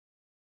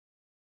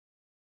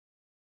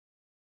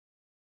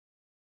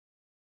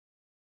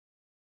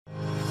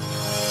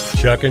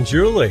Chuck and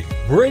Julie,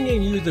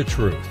 bringing you the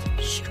truth,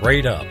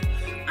 straight up.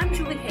 I'm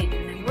Julie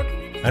Hayden. I'm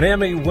working An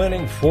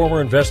Emmy-winning former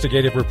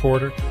investigative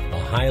reporter, a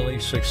highly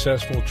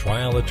successful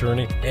trial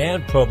attorney,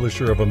 and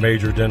publisher of a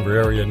major Denver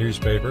area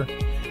newspaper.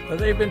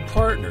 They've been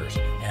partners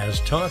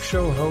as talk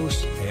show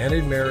hosts and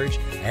in marriage,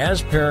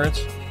 as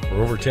parents for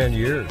over 10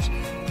 years,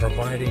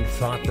 providing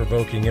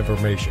thought-provoking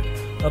information,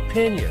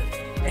 opinion,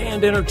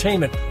 and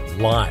entertainment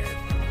live,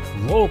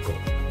 local,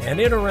 and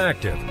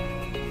interactive.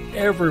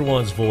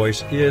 Everyone's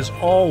voice is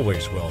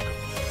always welcome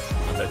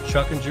on the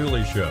Chuck and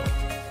Julie Show.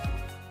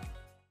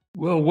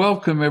 Well,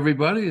 welcome,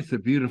 everybody. It's a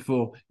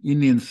beautiful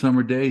Indian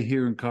summer day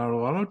here in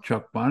Colorado.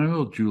 Chuck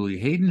Bonneville, Julie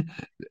Hayden,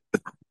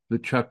 the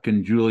Chuck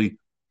and Julie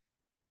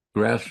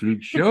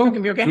Grassroots Show.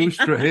 Go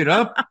straight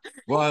up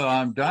while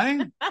I'm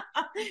dying.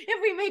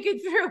 If we make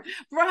it through,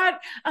 Brad,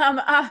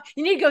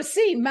 you need to go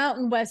see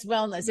Mountain West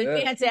Wellness,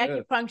 advanced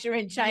acupuncture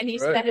and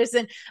Chinese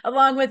medicine,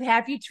 along with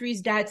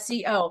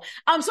happytrees.co.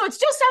 So it's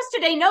just us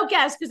today, no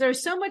guests, because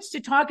there's so much to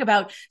talk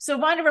about. So I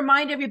want to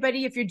remind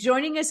everybody, if you're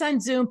joining us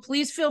on Zoom,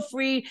 please feel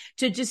free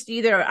to just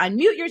either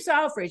unmute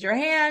yourself, raise your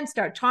hand,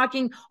 start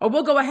talking, or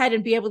we'll go ahead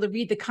and be able to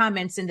read the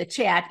comments in the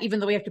chat, even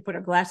though we have to put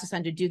our glasses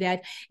on to do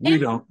that. We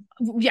don't.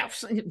 Yeah,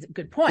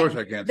 good point. Of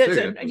course I can't see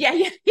it. Yeah.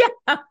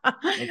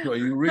 That's why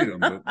you read them.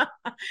 But...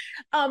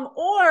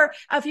 or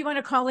if you want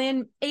to call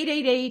in,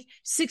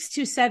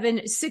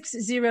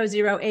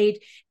 888-627-6008,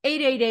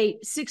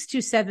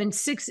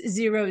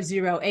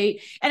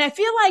 888-627-6008. And I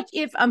feel like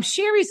if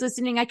Sherry's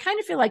listening, I kind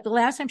of feel like the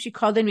last time she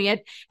called in, we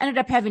ended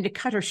up having to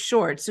cut her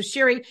short. So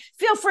Sherry,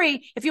 feel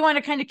free, if you want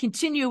to kind of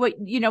continue what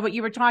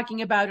you were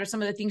talking about or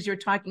some of the things you were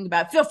talking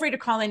about, feel free to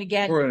call in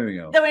again. Or anything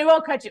else. Then we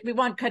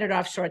won't cut it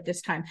off short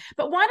this time.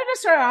 But wanted to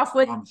start off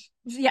with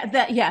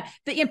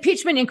the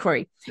impeachment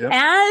inquiry. Yep.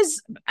 As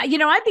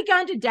I've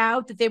begun to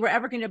doubt that they were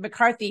ever going to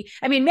McCarthy.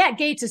 I mean, Matt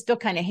Gaetz is still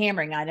kind of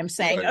hammering on him,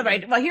 saying, "All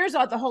right, well, here's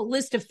the whole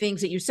list of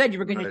things that you said you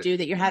were going to do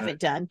that you haven't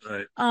done."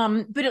 Right.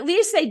 But at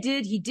least they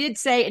did. He did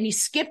say, and he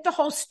skipped the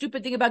whole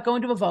stupid thing about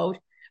going to a vote.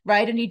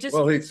 Right. And he said he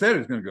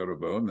was going to go to a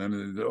vote, and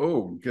then,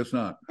 guess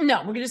not.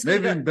 No, we're just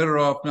maybe I'm better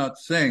off not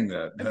saying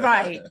that.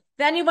 Right.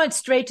 Then he went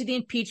straight to the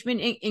impeachment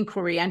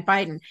inquiry on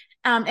Biden.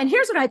 And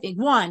here's what I think.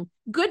 One,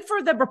 good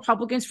for the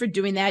Republicans for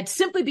doing that,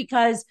 simply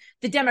because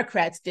the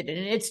Democrats did it.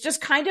 And it's just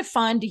kind of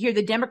fun to hear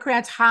the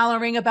Democrats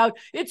hollering about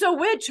it's a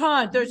witch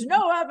hunt. There's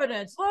no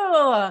evidence.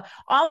 All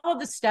of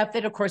the stuff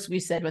that, of course, we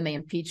said when they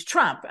impeached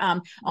Trump.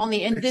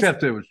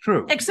 Except it was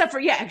true. Except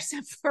for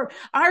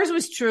ours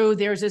was true.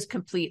 Theirs is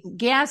complete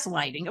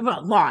gaslighting.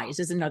 Well, lies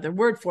is another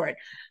word for it.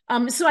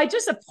 So I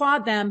just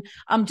applaud them,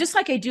 just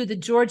like I do the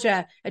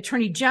Georgia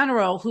Attorney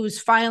General, who's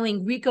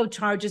filing RICO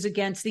charges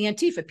against the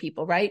Antifa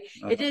people, right?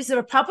 It is the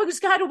Republicans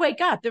got to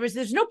wake up.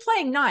 There's no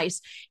playing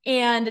nice.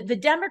 And the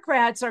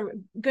Democrats are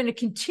going to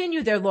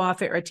continue their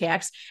lawfare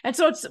attacks. And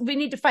so we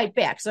need to fight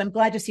back. So I'm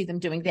glad to see them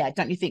doing that.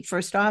 Don't you think,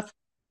 first off?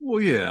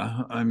 Well,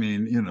 yeah. I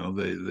mean,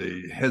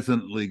 they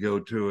hesitantly go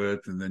to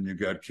it. And then you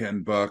got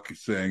Ken Buck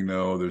saying,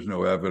 no, there's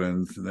no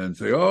evidence. And then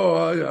say,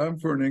 I'm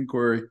for an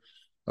inquiry.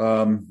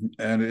 And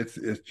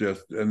it's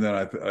just, and then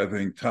I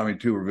think Tommy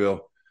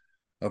Tuberville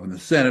up in the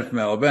Senate from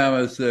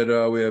Alabama said,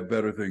 we have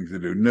better things to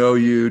do. No,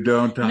 you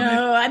don't, Tommy.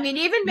 No, I mean,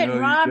 even Mitt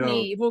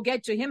Romney, we'll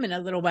get to him in a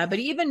little while, but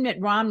even Mitt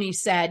Romney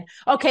said,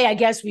 okay, I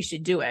guess we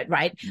should do it,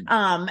 right?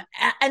 Mm-hmm.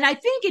 And I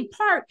think in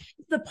part,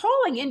 the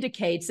polling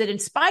indicates that in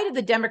spite of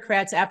the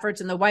Democrats'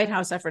 efforts and the White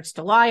House efforts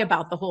to lie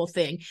about the whole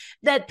thing,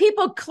 that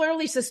people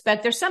clearly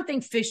suspect there's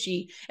something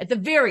fishy, at the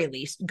very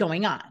least,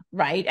 going on,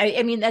 right?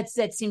 I mean, that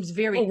seems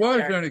very clear. Why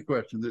is there any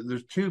question?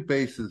 There's two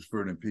bases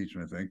for an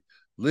impeachment, I think.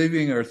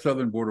 Leaving our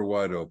southern border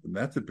wide open,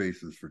 that's a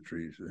basis for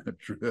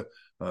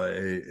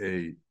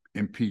a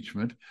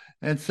impeachment.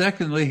 And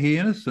secondly, he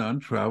and his son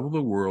travel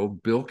the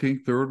world,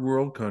 bilking third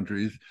world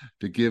countries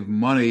to give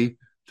money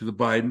to the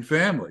Biden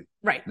family.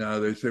 Right. Now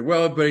they say,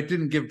 well, but he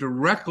didn't give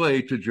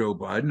directly to Joe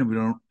Biden.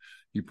 And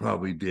he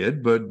probably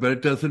did, but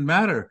it doesn't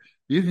matter.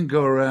 You can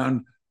go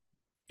around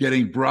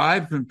getting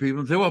bribes from people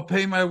and say, well,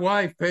 pay my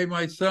wife, pay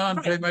my son,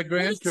 right. Pay my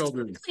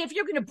grandchildren. If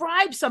you're going to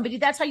bribe somebody,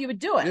 that's how you would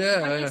do it.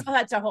 Yeah, right? So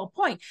that's the whole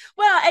point.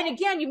 Well, and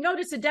again, you've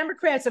noticed the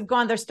Democrats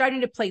they're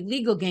starting to play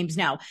legal games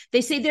now.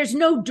 They say there's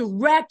no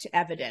direct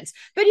evidence.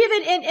 But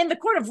even in the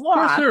court of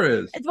law. Of course there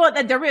is. Well,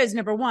 there is,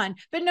 number one.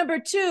 But number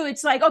two,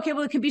 it's like, okay,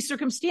 well, it can be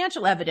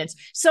circumstantial evidence.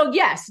 So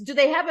yes, do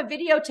they have a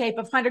videotape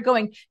of Hunter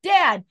going,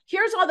 Dad,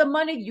 here's all the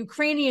money the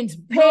Ukrainians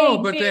paid? No,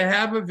 but they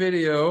have a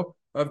video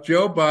of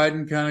Joe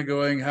Biden kind of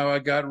going, how I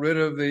got rid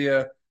of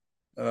the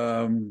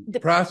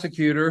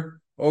prosecutor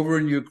over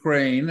in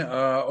Ukraine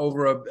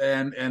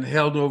and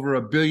held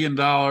over $1 billion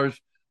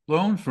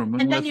loans from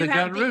him. And then you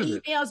have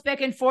the emails back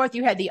and forth.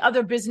 You had the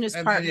other business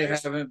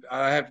partners.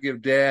 I have to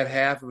give Dad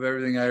half of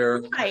everything I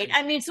earned. Right.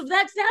 I mean, so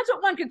that's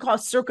what one could call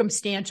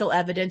circumstantial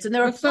evidence, and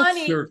there are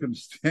plenty. Not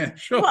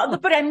circumstantial. Well,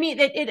 but I mean,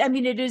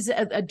 it is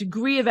a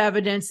degree of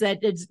evidence that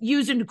it's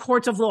used in the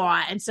courts of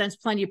law and sends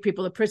plenty of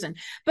people to prison.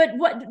 But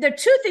there are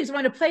two things I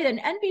want to play: an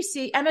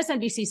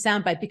MSNBC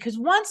soundbite, because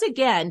once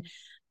again,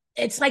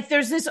 it's like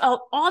there's this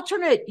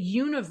alternate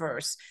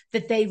universe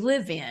that they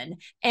live in.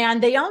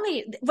 And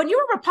when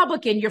you're a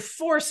Republican, you're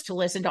forced to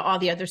listen to all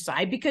the other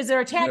side because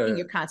they're attacking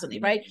you constantly,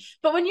 right?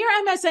 But when you're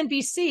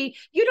MSNBC,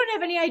 you don't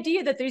have any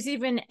idea that there's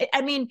even,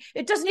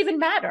 it doesn't even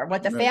matter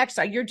what the facts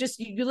are. You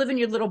live in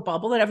your little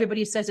bubble and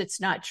everybody says it's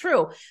not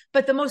true.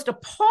 But the most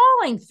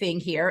appalling thing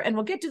here, and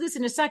we'll get to this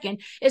in a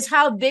second, is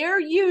how they're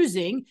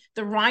using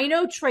the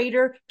RINO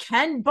trader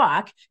Ken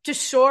Buck to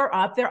shore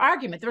up their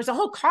argument. There was a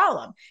whole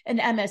column in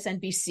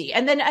MSNBC.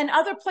 And then and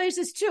other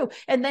places too.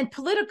 And then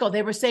Political,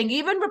 they were saying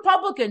even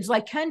Republicans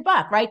like Ken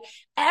Buck, right?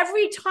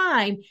 Every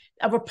time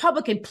a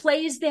Republican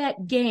plays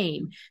that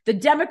game, the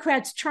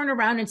Democrats turn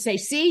around and say,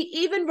 see,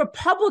 even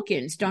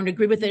Republicans don't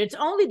agree with it. It's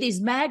only these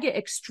MAGA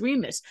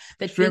extremists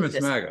that extremist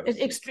think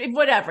this. MAGAs.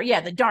 Whatever.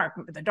 Yeah, the dark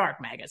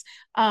MAGAs.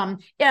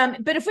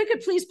 But if we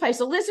could please play,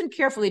 so listen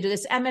carefully to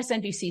this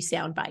MSNBC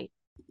soundbite.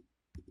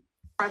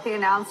 McCarthy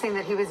announcing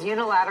that he was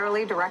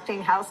unilaterally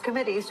directing House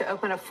committees to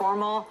open a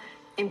formal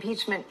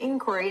impeachment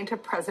inquiry into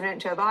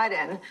President Joe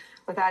Biden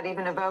without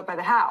even a vote by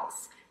the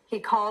House. He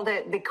called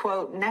it the,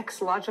 quote,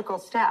 next logical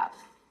step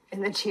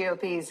in the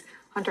GOP's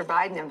Hunter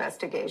Biden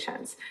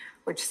investigations,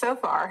 which so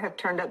far have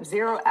turned up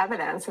zero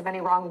evidence of any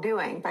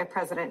wrongdoing by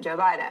President Joe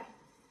Biden.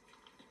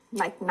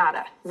 Like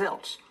nada,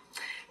 zilch.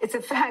 It's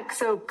a fact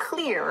so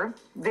clear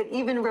that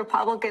even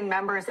Republican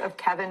members of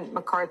Kevin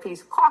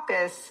McCarthy's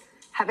caucus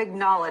have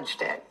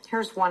acknowledged it.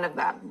 Here's one of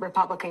them,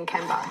 Republican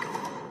Ken Buck.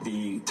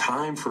 The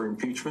time for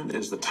impeachment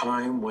is the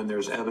time when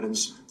there's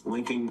evidence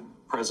linking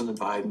President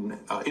Biden,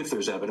 if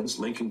there's evidence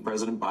linking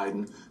President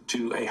Biden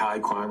to a high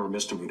crime or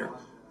misdemeanor.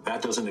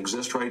 That doesn't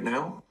exist right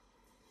now.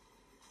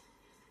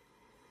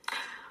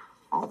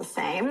 All the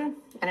same,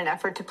 in an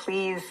effort to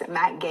please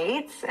Matt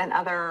Gaetz and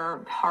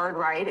other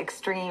hard-right,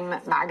 extreme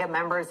MAGA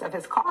members of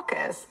his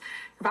caucus,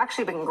 have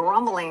actually been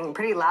grumbling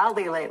pretty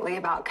loudly lately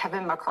about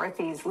Kevin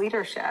McCarthy's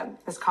leadership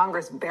as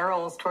Congress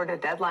barrels toward a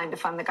deadline to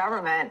fund the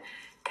government.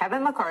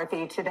 Kevin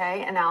McCarthy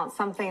today announced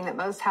something that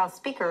most House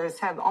speakers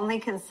have only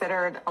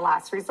considered a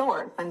last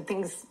resort when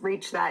things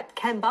reach that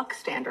Ken Buck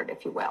standard,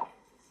 if you will.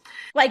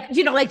 Like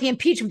the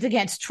impeachment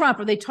against Trump,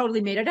 or they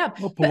totally made it up.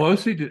 Well,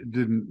 Pelosi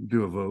didn't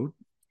do a vote.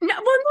 No,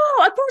 well,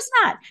 no, of course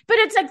not. But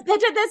it's like,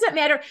 that doesn't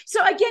matter.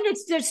 So again,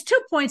 there's 2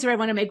 points that I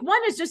want to make.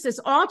 One is just this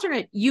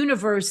alternate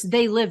universe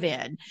they live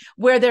in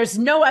where there's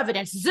no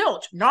evidence.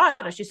 Zilch,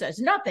 nada, she says,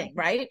 nothing,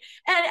 right?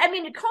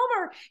 And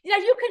Comer,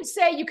 you can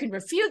say, you can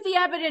refute the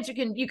evidence.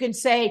 You can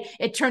say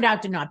it turned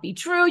out to not be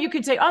true. You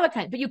can say all the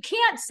kind, but you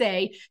can't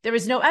say there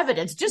is no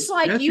evidence. Just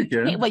like yes, you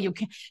can. Well, you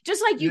can.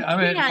 Just like you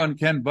can't. When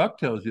Ken Buck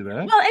tells you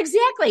that. Well,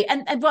 exactly.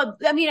 And I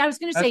was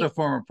going to say. That's a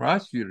former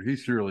prosecutor. He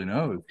surely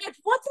knows.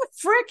 What the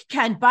frick,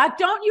 Ken Buck?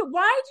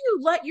 Why do you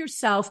let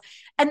yourself,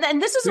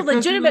 and this is a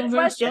legitimate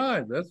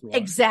question. That's why.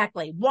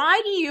 Exactly. Why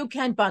do you,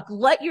 Ken Buck,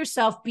 let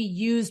yourself be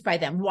used by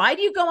them? Why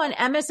do you go on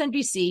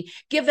MSNBC,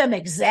 give them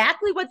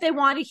exactly what they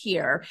want to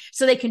hear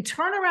so they can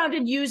turn around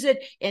and use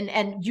it?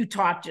 And you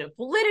talk to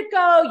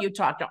Politico, you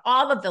talk to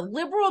all of the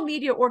liberal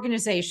media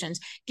organizations,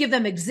 give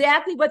them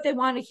exactly what they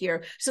want to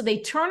hear. So they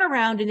turn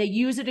around and they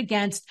use it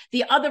against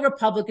the other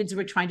Republicans who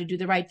are trying to do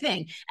the right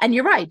thing. And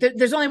you're right.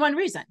 There's only one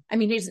reason. I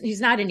mean,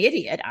 he's not an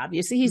idiot,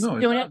 obviously. He's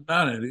doing it.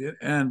 Not an idiot.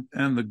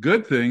 And the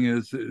good thing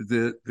is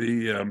that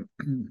the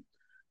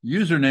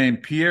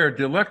username Pierre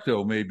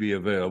Delecto may be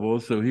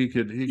available, so he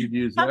could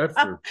use that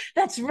for.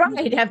 That's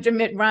right. After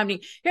Mitt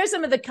Romney, here's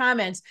some of the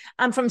comments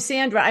from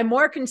Sandra. I'm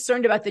more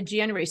concerned about the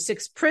January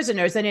 6th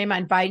prisoners than I am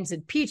on Biden's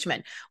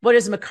impeachment. What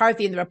is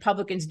McCarthy and the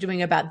Republicans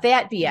doing about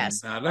that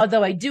BS?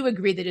 Although I do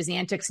agree that his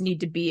antics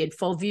need to be in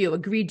full view.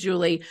 Agreed,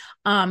 Julie.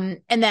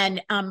 And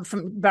then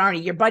from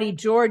Barney, your buddy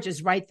George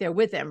is right there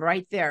with him,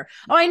 right there.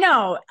 Oh, I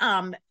know.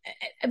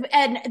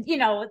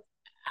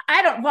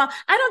 I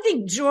don't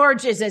think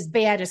George is as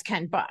bad as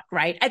Ken Buck,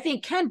 right? I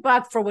think Ken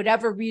Buck, for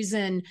whatever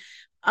reason,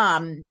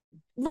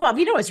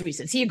 his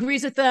reasons. He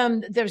agrees with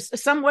them.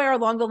 There's somewhere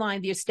along the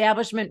line, the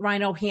establishment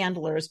RINO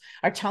handlers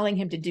are telling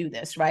him to do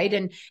this, right?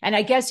 And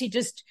I guess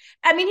he's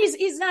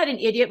not an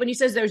idiot when he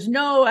says there's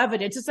no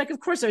evidence. It's like,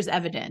 of course there's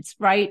evidence,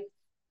 right?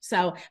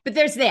 So, but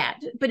there's that.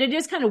 But it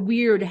is kind of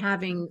weird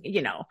having,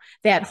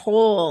 that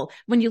whole,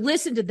 when you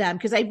listen to them,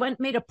 because I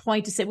made a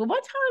point to say, well, how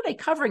are they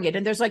covering it?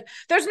 And there's no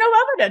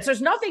evidence.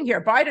 There's nothing here.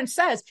 Biden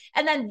says.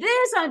 And then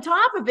this on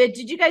top of it,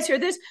 did you guys hear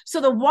this? So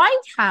the White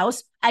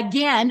House,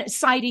 again,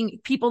 citing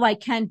people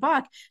like Ken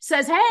Buck,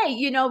 says, hey,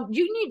 you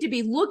need to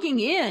be looking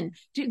in.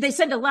 They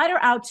send a letter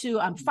out to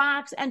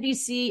Fox,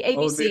 NBC,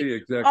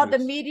 ABC, all the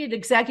media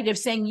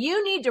executives saying,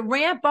 you need to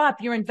ramp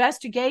up your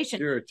investigation.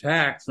 Your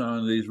attacks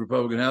on these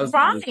Republican House.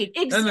 Right.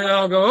 Exactly. And they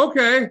all go,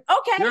 okay,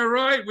 you're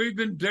right. We've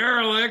been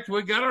derelict.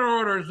 We got our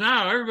orders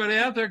now. Everybody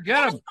out there,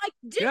 get them.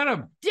 Get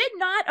them. Did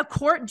not a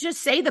court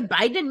just say the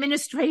Biden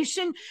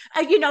administration,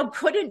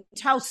 couldn't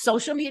tell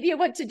social media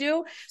what to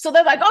do? So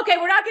they're like, okay,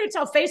 we're not going to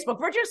tell Facebook.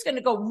 We're we're just going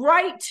to go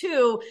right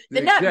to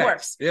the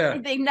networks,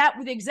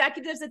 the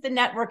executives at the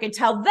network, and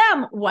tell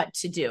them what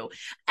to do.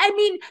 I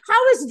mean,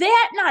 how is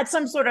that not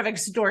some sort of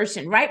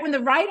extortion, right? When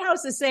the White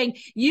House is saying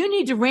you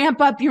need to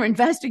ramp up your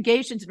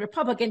investigations,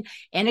 Republican,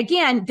 and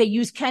again, they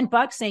use Ken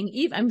Buck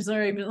saying, I'm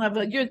sorry,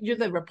 you're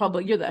the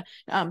Republican,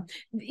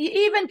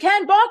 even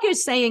Ken Buck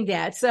is saying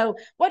that. So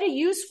what a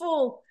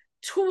useful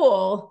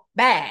tool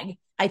bag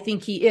I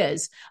think he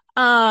is.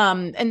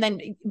 And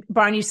then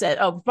Barney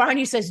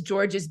says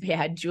George is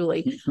bad,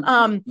 Julie.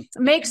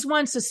 Makes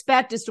one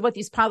suspect as to what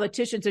these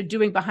politicians are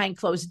doing behind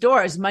closed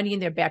doors, money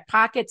in their back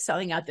pockets,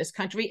 selling out this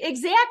country.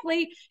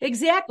 Exactly.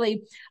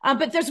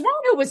 But there's one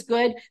who was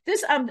good.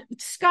 This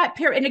Scott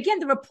Perry, and again,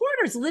 the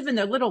reporters live in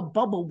their little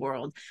bubble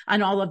world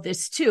on all of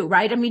this too,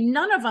 right? I mean,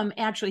 none of them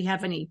actually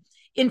have any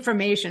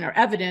information or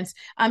evidence.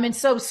 And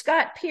so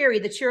Scott Perry,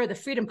 the chair of the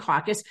Freedom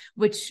Caucus,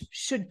 which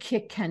should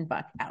kick Ken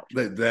Buck out.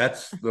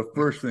 That's the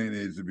first thing that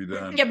needs to be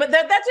done. Yeah, but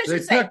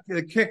that's what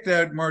they kicked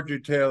out Marjorie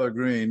Taylor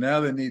Greene.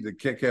 Now they need to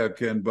kick out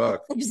Ken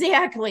Buck.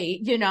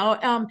 Exactly.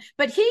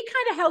 But he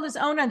kind of held his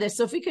own on this.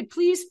 So if we could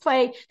please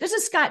play, this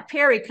is Scott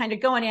Perry kind of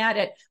going at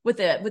it with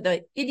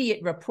a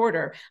idiot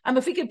reporter.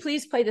 If we could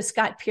please play the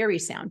Scott Perry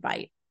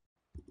soundbite.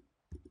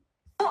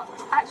 What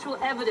actual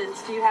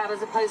evidence do you have,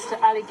 as opposed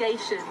to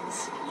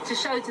allegations, to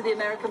show to the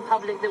American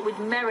public that would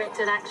merit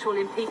an actual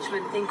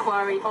impeachment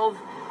inquiry of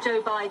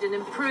Joe Biden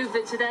and prove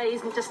that today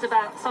isn't just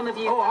about some of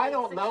you? Oh, I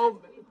don't know.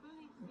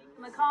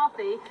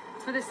 McCarthy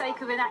for the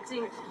sake of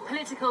enacting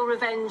political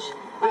revenge.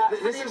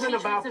 This isn't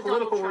about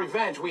political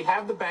revenge. We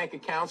have the bank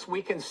accounts.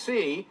 We can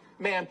see,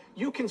 ma'am,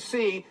 you can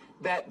see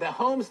that the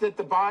homes that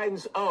the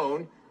Bidens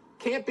own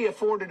can't be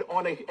afforded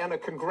on a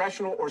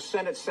congressional or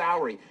Senate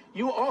salary.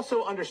 You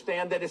also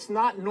understand that it's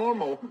not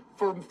normal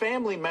for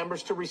family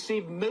members to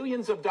receive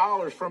millions of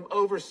dollars from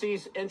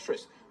overseas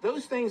interests.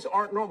 Those things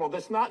aren't normal.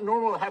 It's not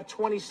normal to have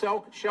 20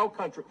 shell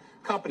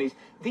companies.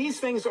 These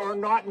things are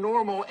not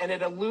normal, and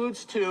it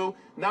alludes to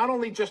not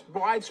only just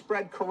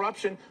widespread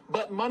corruption,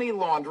 but money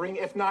laundering,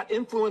 if not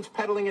influence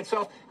peddling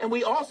itself. And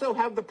we also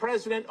have the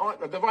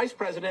vice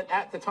president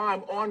at the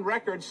time on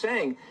record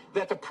saying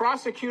that the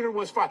prosecutor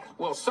was fired.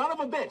 Well, son of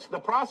a bitch, the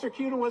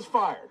prosecutor was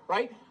fired,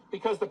 right?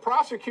 Because the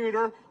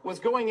prosecutor was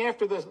going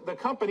after the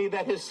company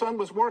that his son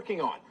was working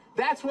on.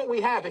 That's what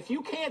we have. If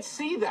you can't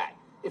see that,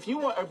 if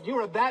you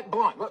are that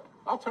blunt, look,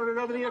 I'll turn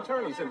it over to the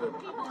attorneys. People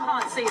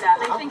can't see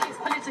that. They think it's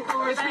political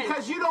revenge. It's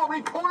because you don't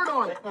report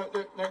on it.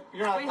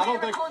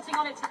 Reporting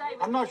on it today.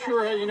 I'm not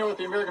sure how you know what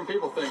the American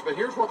people think, but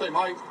here's what they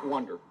might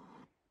wonder.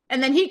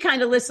 And then he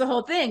kind of lists the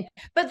whole thing.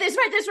 But this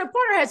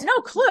reporter has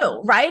no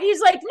clue, right? He's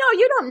like, no,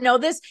 you don't know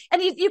this.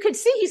 And you could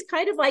see he's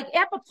kind of like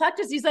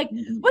apoplectic. He's like,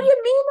 what do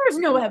you mean there's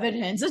no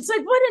evidence? It's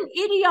like, what an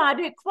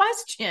idiotic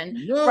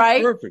question,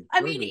 right? Perfect.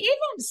 I mean,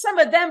 even some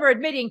of them are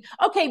admitting,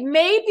 okay,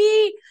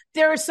 maybe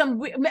there is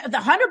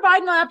the Hunter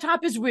Biden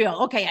laptop is real.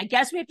 Okay, I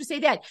guess we have to say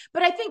that.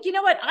 But I think, you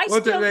know what?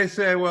 What did they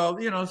say? Well,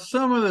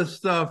 some of the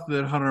stuff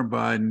that Hunter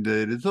Biden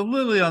did is a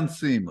little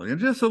unseemly, and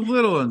just a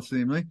little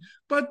unseemly,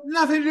 but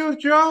nothing to do with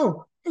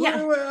Joe.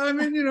 Yeah. I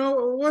mean,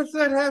 what's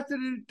that have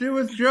to do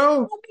with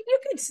Joe? Well,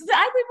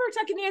 we were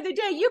talking the other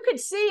day, you could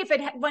see if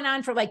it went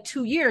on for like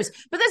 2 years,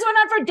 but this went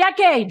on for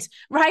decades,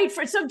 right?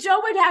 So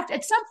Joe would have to,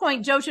 at some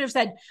point, Joe should have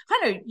said,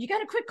 Hunter, you got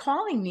to quit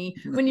calling me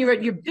when you're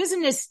at your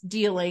business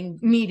dealing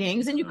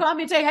meetings and you call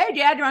me and say, hey,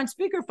 Dad, you're on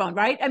speakerphone,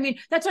 right? I mean,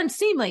 that's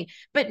unseemly,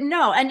 but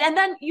no. And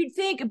then you'd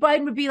think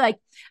Biden would be like,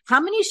 how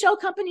many shell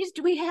companies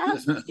do we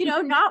have?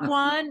 Not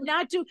one,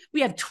 not two.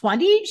 We have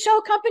 20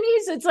 shell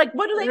companies. It's like,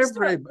 what do they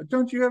do?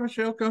 Don't you have a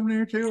shell company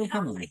or two?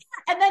 Come on.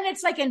 And then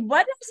it's like, and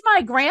what is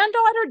my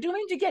granddaughter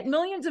doing to get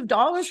millions of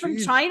dollars from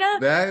China?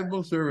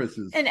 Valuable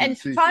services. And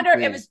Hunter,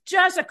 it was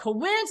just a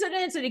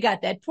coincidence that he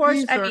got that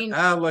Porsche. These are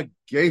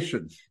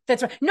allegations.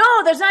 That's right. No,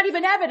 there's not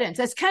even evidence.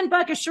 As Ken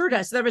Buck assured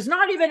us, there was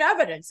not even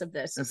evidence of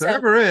this. If there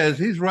ever is,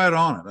 he's right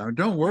on it. I mean,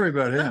 don't worry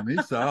about him.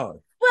 He's solid.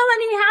 Well,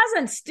 and he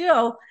hasn't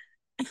still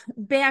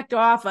backed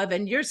off of,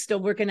 and you're still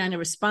working on a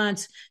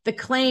response, the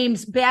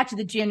claims back to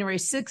the January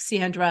 6th,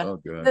 Sandra,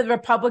 the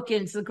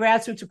Republicans, the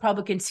grassroots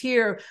Republicans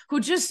here, who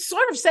just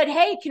sort of said,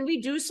 hey, can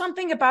we do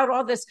something about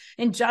all this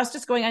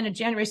injustice going on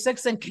January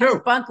 6th? And Ken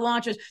Buck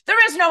launches,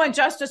 there is no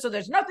injustice, so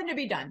there's nothing to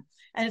be done.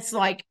 And it's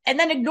like, and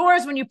then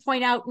ignores when you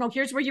point out, no,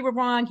 here's where you were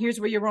wrong.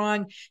 Here's where you're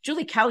wrong.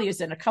 Julie Kelly is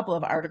in a couple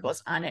of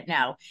articles on it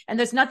now. And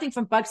there's nothing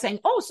from Buck saying,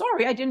 oh,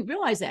 sorry, I didn't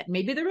realize that.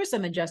 Maybe there is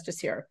some injustice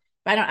here.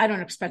 I don't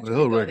expect. Well,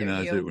 he'll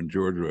recognize it when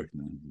George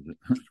recognizes it.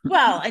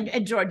 Well,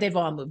 and George, they've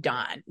all moved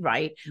on,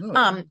 right?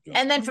 And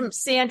then from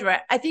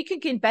Sandra, I think you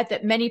can bet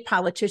that many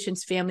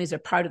politicians' families are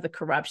part of the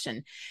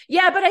corruption.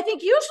 Yeah, but I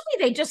think usually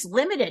they just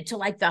limit it to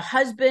like the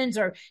husbands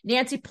or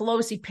Nancy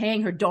Pelosi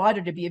paying her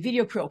daughter to be a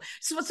video crew.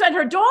 So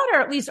her daughter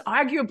at least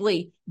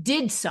arguably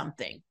did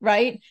something,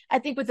 right? I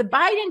think with the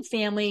Biden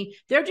family,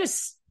 they're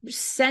just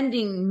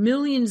sending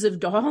millions of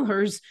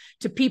dollars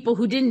to people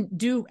who didn't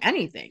do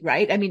anything,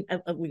 right? I mean,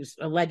 at least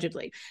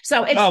allegedly.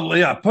 So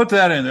it's put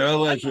that in there,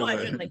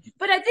 allegedly.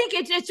 But I think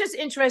it's just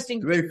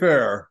interesting to be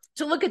fair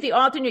to look at the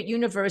alternate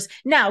universe.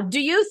 Now,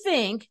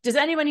 does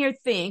anyone here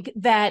think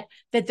that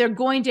they're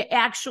going to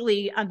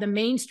actually, the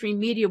mainstream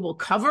media will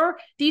cover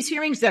these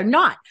hearings? They're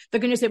not.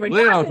 They're going to say,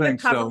 Leo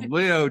thinks so.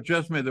 Leo,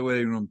 just made the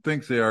waiting room,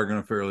 thinks they are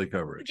going to fairly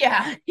cover it.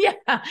 Yeah.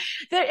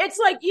 It's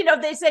like,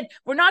 they said,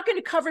 we're not going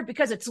to cover it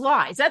because it's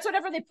lies. That's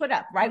whatever they put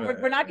up, right?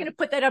 We're not going to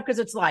put that up because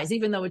it's lies,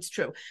 even though it's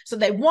true. So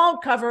they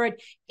won't cover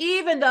it,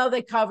 even though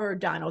they covered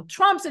Donald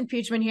Trump's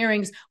impeachment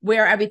hearings,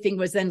 where everything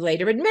was then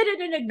later admitted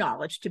and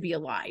acknowledged to be a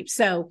lie.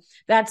 So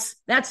that's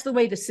the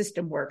way the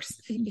system works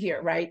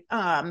here, right?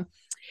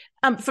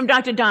 From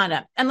Dr.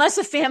 Donna, unless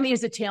a family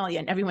is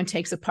Italian, everyone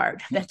takes a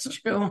part. That's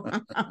true.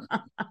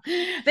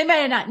 They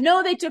may not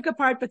know they took a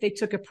part, but they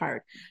took a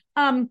part.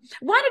 Wanted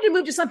to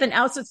move to something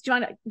else.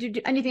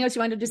 Anything else you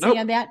wanted to say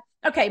on that?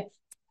 Okay.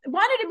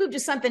 Wanted to move to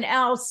something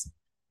else.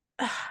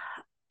 I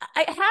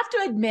have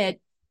to admit,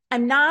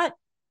 I'm not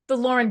the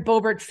Lauren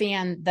Boebert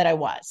fan that I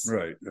was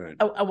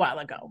a while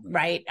ago,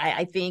 right?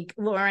 I think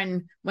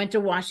Lauren went to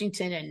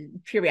Washington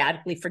and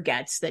periodically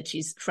forgets that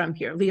she's from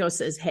here. Leo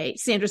says, hey.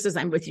 Sandra says,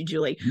 I'm with you,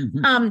 Julie.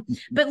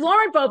 But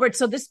Lauren Boebert,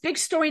 so this big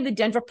story in the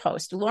Denver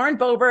Post, Lauren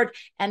Boebert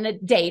and a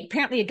date,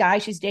 apparently a guy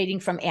she's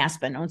dating from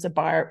Aspen, owns a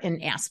bar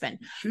in Aspen.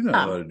 She's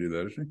not allowed to do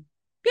that, is she?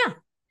 Yeah,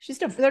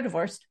 they're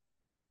divorced.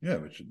 Yeah,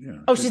 but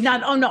she's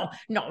not. Oh no.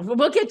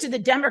 We'll get to the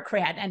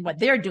Democrat and what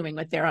they're doing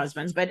with their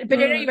husbands. But at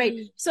any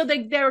rate, so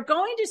they're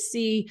going to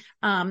see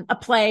a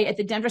play at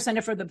the Denver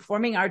Center for the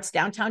Performing Arts,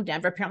 downtown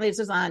Denver. Apparently, this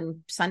is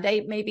on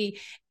Sunday,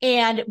 maybe.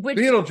 And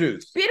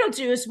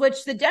Beetlejuice,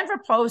 which the Denver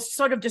Post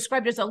sort of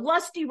described as a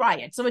lusty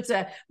riot. So it's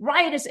a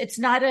riotous. It's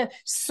not a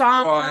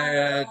song.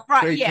 Quiet,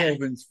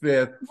 Beethoven's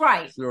Fifth,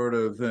 sort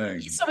of thing.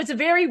 So it's a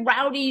very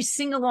rowdy,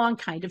 sing along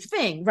kind of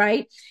thing,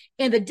 right?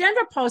 And the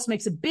Denver Post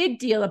makes a big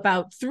deal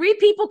about 3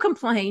 people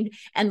complained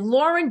and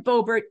Lauren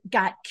Boebert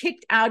got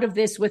kicked out of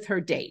this with her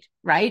date,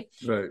 right?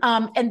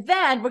 And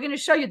then we're going to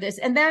show you this.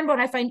 And then what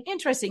I find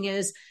interesting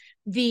is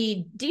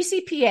the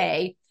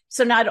DCPA.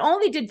 So not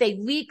only did they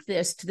leak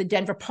this to the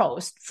Denver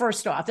Post,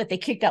 first off, that they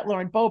kicked out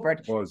Lauren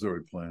Boebert. Well, it was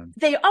already planned.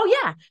 They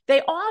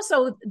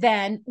also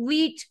then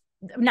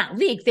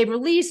they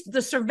released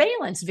the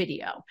surveillance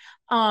video.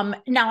 Now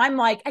I'm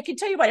like, I can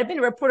tell you what, I've been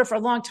a reporter for a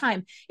long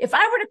time. If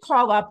I were to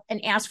call up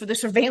and ask for the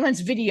surveillance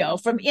video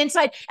from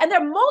inside, and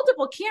there are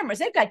multiple cameras,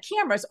 they've got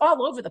cameras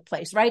all over the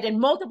place, right? And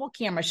multiple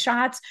camera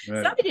shots.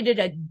 Right. Somebody did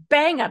a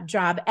bang up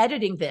job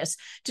editing this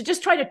to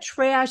just try to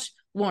trash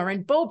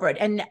Lauren Boebert.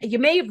 And you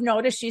may have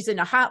noticed she's in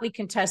a hotly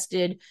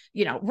contested,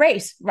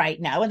 race right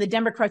now. And the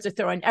Democrats are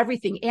throwing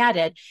everything at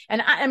it.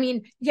 And I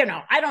mean,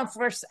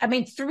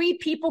 3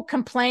 people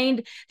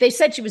complained. They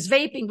said she was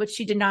vaping, which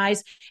she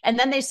denies. And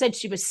then they said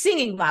she was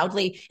singing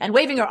loudly and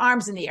waving her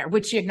arms in the air,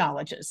 which she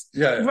acknowledges.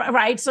 Yeah.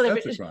 Right.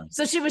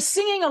 So she was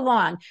singing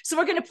along. So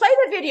we're going to play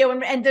the video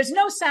and there's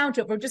no sound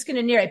to it. We're just going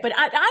to narrate. But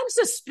I'm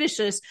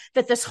suspicious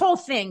that this whole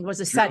thing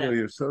was a setup.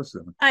 You're so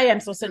cynical. I am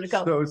so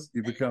cynical.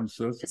 You become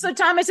so cynical. So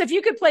Thomas, if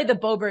you could play the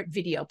Boebert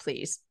video,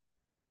 please.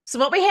 So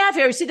what we have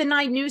here, you see the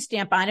 9 News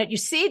stamp on it. You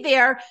see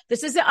there,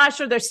 this is the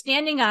usher. They're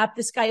standing up.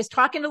 This guy is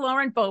talking to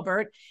Lauren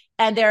Boebert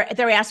and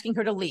they're asking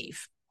her to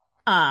leave.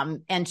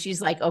 And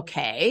she's like,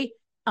 okay.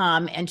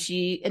 And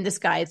this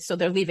guy, so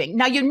they're leaving.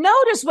 Now you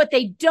notice what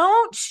they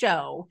don't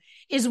show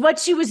is what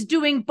she was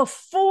doing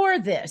before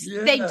this.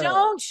 Yeah. They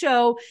don't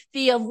show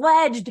the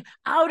alleged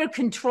out of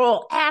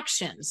control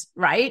actions,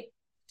 right?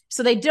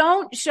 So they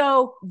don't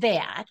show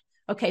that.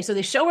 Okay. So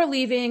they show her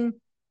leaving.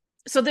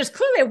 So there's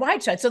clearly a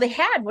wide shot. So they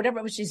had whatever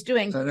it was she's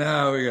doing. So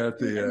now we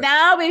got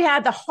now we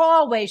had the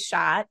hallway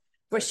shot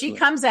where she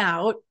comes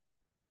out.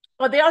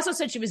 Well, they also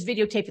said she was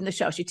videotaping the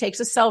show. She takes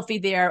a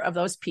selfie there of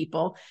those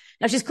people.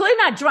 Now, she's clearly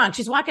not drunk.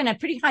 She's walking on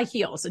pretty high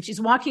heels and she's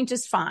walking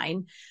just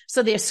fine.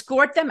 So they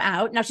escort them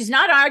out. Now, she's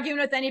not arguing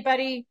with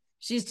anybody.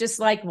 She's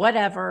just like,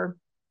 whatever.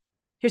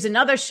 Here's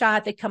another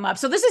shot. They come up.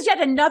 So this is yet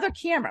another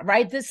camera,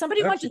 right?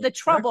 Somebody went to the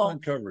trouble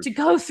to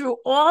go through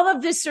all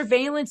of this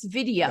surveillance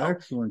video.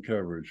 Excellent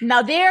coverage.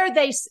 Now there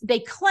they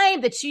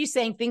claim that she's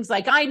saying things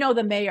like, I know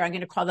the mayor. I'm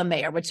going to call the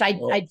mayer, which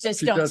I just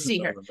don't see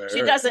her.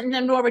 She doesn't,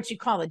 nor would she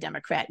call a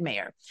Democrat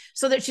mayor.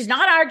 So that she's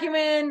not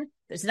arguing.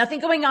 There's nothing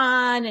going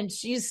on. And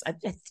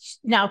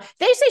now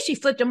they say she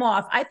flipped him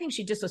off. I think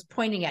she just was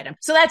pointing at him.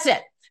 So that's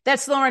it.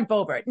 That's Lauren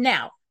Boebert.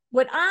 Now,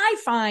 what I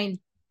find,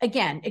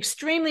 again,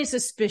 extremely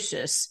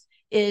suspicious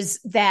is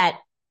that,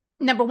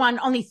 number one,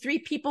 only 3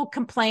 people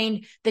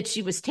complained that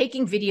she was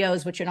taking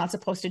videos, which you're not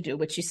supposed to do,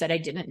 which she said, I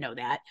didn't know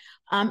that,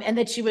 and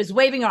that she was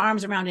waving her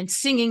arms around and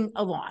singing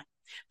along.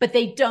 But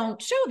they don't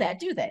show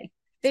that, do they?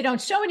 They don't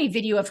show any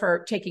video of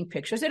her taking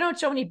pictures. They don't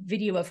show any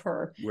video of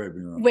her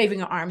waving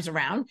her arms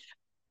around.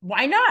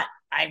 Why not?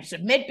 I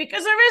submit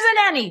because there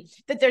isn't any.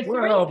 That there's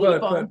 3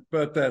 people.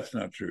 But that's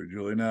not true,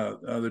 Julie. Now,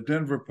 the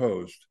Denver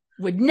Post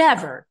would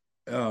never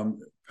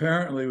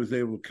apparently was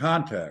able to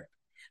contact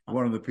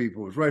one of the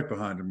people who was right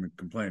behind him and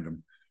complained to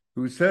him,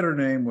 who said her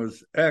name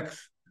was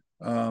X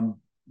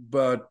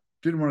but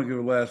didn't want to give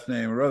a last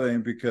name or other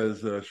name because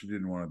she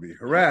didn't want to be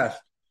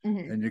harassed.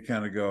 Mm-hmm. And you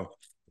kind of go,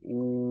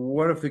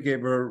 what if they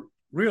gave her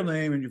real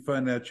name and you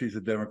find out she's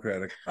a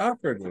Democratic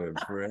operative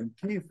for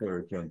Antifa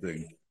or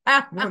something?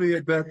 What do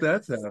you bet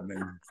that's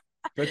happening?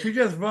 But she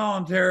just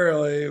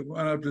voluntarily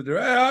went up to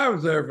I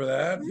was there for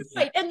that.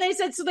 Right. And they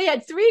said, so they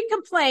had 3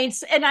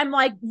 complaints. And I'm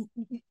like,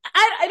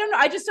 I don't know.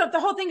 I just thought the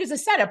whole thing is a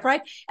setup,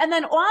 right? And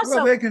then also.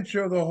 Well, they can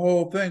show the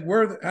whole thing.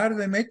 How do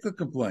they make the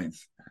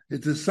complaints?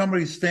 Does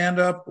somebody stand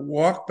up,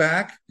 walk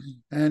back,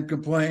 and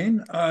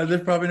complain?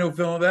 There's probably no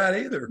film of that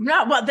either.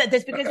 No, well,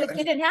 that's because it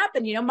didn't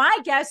happen. My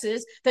guess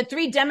is that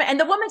 3 and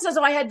the woman says,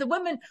 I had the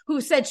woman who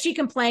said she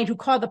complained, who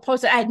called the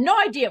post. I had no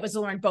idea it was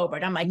Lauren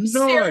Boebert. I'm like,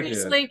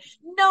 seriously?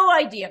 No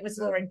idea it was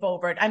Lauren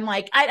Boebert. I'm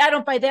like, I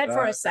don't buy that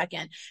for a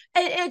second.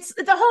 It's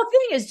the whole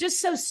thing is just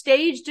so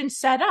staged and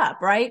set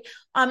up, right?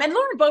 And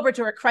Lauren Boebert,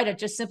 to her credit,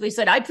 just simply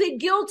said, I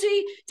plead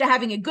guilty to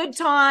having a good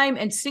time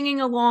and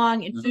singing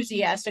along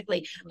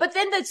enthusiastically. But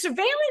then the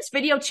surveillance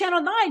video,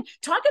 Channel 9,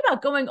 talk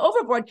about going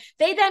overboard.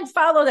 They then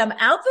follow them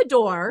out the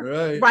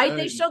door, right?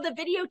 They show the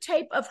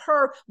videotape of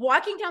her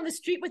walking down the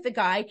street with the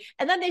guy.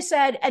 And then they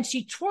said, and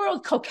she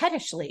twirled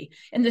coquettishly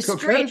in the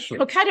street.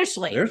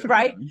 Coquettishly,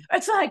 right?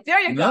 It's like,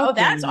 there you go.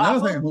 That's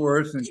awful. Nothing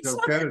worse than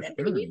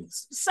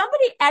coquettish.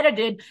 Somebody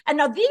edited, and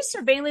now these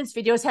surveillance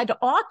videos had to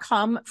all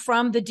come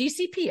from the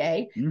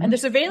DCPA and the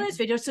surveillance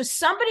videos. So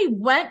somebody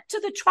went to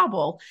the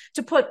trouble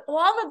to put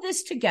all of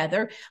this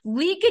together,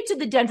 leak it to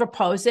the Denver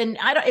Post, and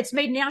it's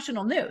made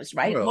national news,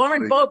 right? Well,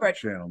 Lauren Boebert.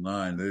 Channel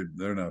 9,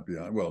 they're not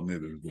beyond. Well,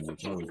 neither is the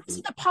Post.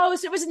 It's the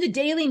Post. It was in the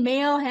Daily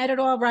Mail, had it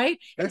all, right?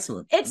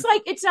 Excellent. It's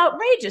like, it's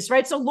outrageous,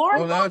 right? So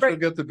Lauren now Boebert. she'll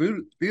get the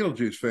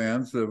Beetlejuice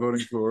fans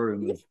voting for her.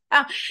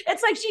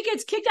 It's like she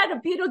gets kicked out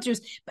of Beetlejuice.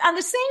 On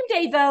the same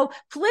day, though,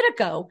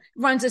 Politico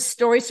runs a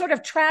story sort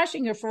of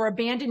trashing her for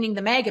abandoning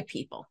the MAGA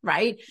people,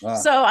 right?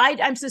 So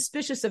I'm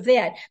suspicious of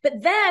that.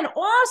 But then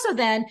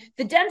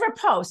the Denver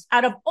Post,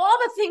 out of all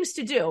the things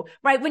to do,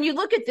 right? When you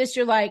look at this,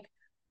 you're like,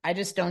 I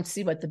just don't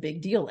see what the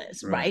big deal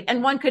is, right?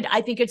 And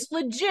I think it's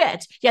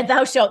legit. Yeah,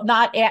 thou shalt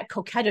not act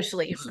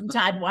coquettishly from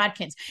Todd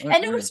Watkins.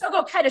 And it was so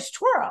coquettish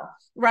twirl,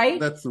 right?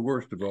 That's the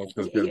worst of all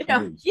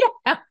coquettish. Yeah.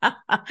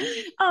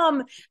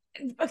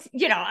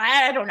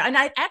 I don't know. And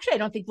I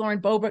don't think Lauren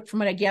Boebert, from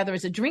what I gather,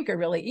 is a drinker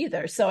really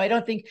either. So I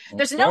don't think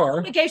there's no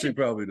allegation. She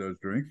probably does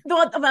drink.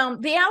 Well,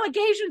 the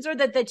allegations are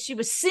that she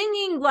was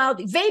singing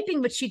loudly,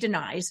 vaping, which she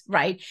denies,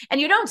 right? And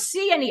you don't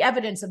see any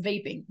evidence of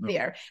vaping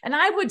there. And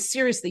I would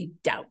seriously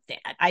doubt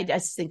that. I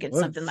just think it's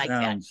something like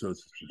that.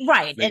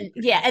 Right.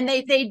 Vaping. And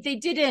they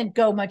didn't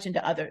go much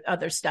into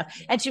other stuff.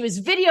 And she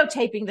was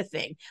videotaping the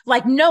thing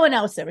like no one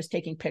else there was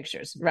taking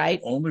pictures, right?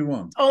 Only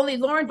one. Only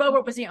Lauren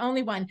Boebert was the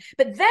only one.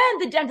 But then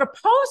the Denver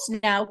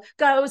Post now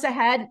goes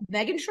ahead.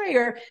 Megan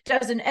Schrader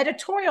does an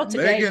editorial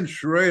today. Megan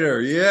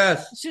Schrader,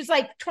 yes. She's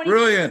like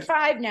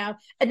 25 now.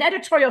 An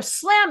editorial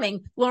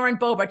slamming Lauren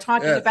Boebert,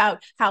 talking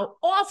about how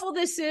awful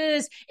this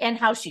is and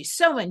how she's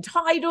so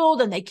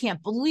entitled and they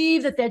can't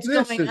believe that that's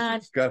going on.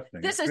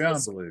 Disgusting. This is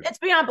beyond belief. It's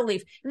beyond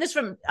belief. And this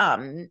from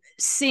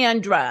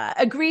Sandra.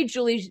 Agreed,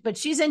 Julie, but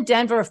she's in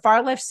Denver, a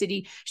far left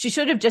city. She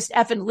should have just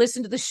effing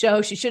listened to the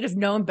show. She should have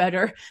known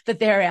better that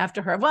they're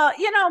after her. Well,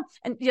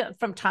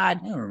 from Todd.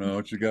 I don't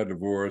know. She got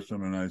divorced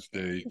on a nice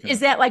day.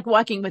 Is that like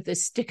walking with a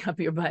stick up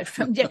your butt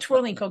from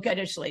twirling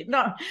coquettishly?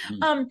 No.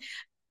 Sandra,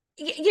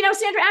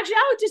 actually,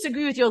 I would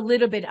disagree with you a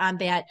little bit on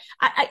that.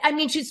 I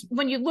mean,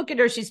 when you look at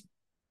her, she's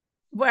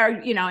where,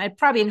 and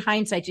probably in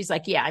hindsight, she's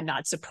like, yeah, I'm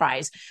not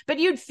surprised. But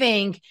you'd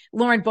think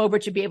Lauren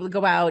Boebert should be able to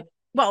go out.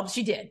 Well,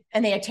 she did,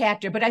 and they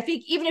attacked her. But I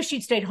think even if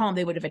she'd stayed home,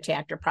 they would have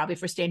attacked her probably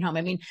for staying home.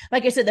 I mean,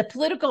 like I said, the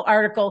Political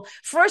article,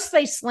 first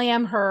they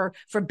slam her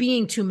for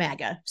being too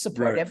MAGA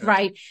supportive,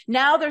 right?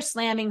 Now they're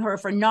slamming her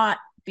for not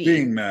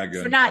being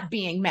MAGA. For not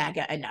being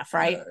MAGA enough,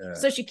 right? Yeah.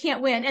 So she can't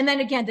win. And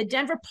then again, the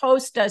Denver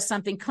Post does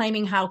something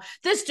claiming how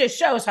this just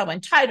shows how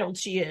entitled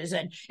she is.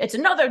 And it's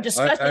another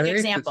disgusting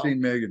example. I hate to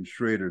see Megan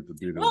Schrader at the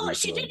Beatles. Well,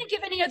 she didn't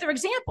give any other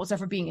examples of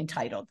her being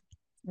entitled.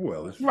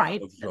 Well, that's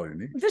all you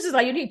need. This is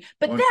all you need.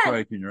 But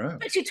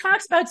she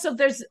talks about, so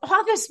there's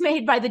all this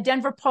made by the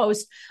Denver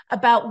Post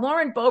about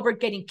Lauren Boebert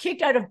getting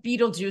kicked out of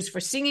Beetlejuice for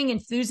singing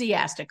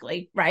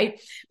enthusiastically, right?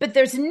 But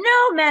there's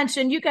no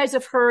mention, you guys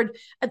have heard,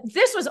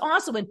 this was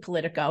also in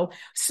Politico.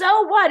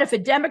 So what if a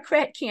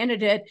Democrat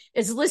candidate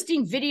is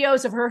listing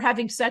videos of her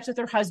having sex with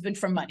her husband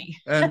for money?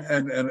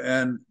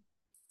 And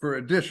for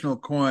additional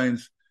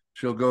coins,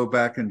 she'll go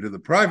back into the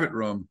private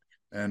room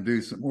and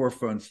do some more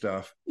fun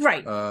stuff,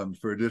 right?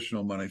 For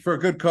additional money for a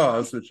good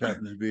cause, which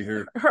happens to be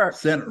her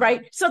center,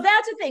 right? So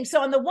that's the thing. So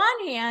on the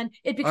one hand,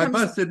 it becomes. I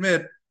must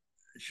admit,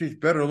 she's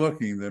better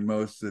looking than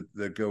most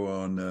that go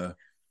on.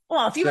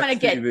 Well, if you want to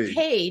get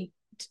paid,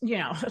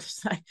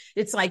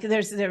 it's like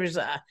there's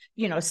a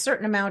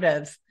certain amount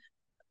of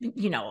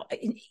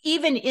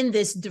even in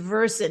this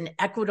diverse and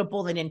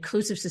equitable and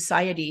inclusive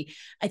society,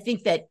 I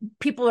think that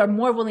people are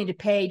more willing to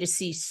pay to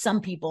see some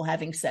people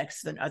having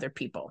sex than other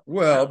people.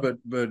 Well, but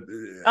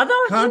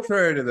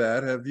contrary to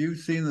that, have you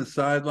seen the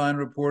sideline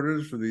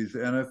reporters for these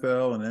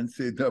NFL and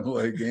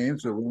NCAA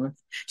games?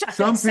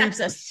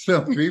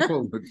 Some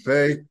people would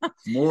pay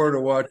more to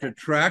watch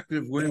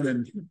attractive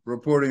women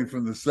reporting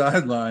from the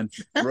sideline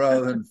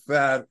rather than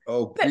fat,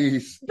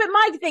 obese. But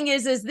my thing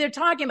is they're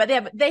talking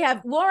about they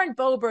have Lauren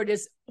Boebert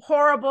is a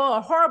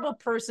horrible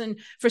person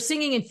for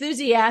singing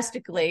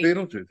enthusiastically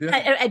Beetlejuice,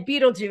 yeah. at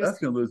Beetlejuice. That's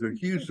going to lose a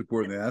huge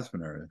support in the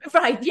Aspen area,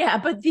 right? Yeah,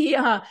 but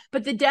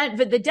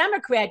the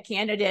Democrat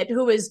candidate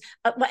who is,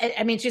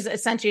 she's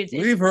essentially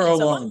leave her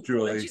alone,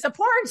 Julie. She's a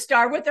porn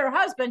star with her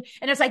husband,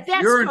 and it's like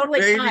that's you're totally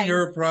invading fine.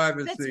 her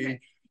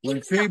privacy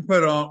when she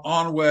put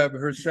on web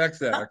her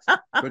sex acts,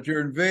 but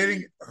you're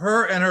invading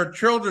her and her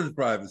children's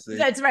privacy.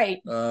 That's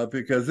right,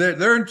 because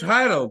they're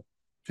entitled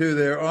to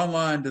their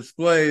online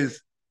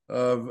displays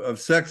of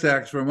sex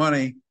acts for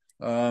money.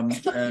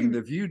 And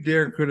if you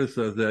dare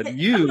criticize that,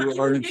 you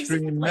are an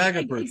extreme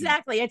MAGA person.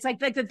 Exactly. It's like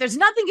there's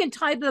nothing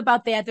entitled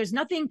about that. There's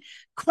nothing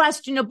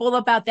questionable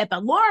about that.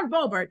 But Lauren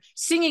Boebert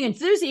singing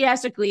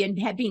enthusiastically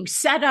and being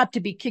set up to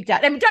be kicked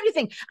out. I mean, don't you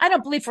think? I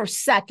don't believe for a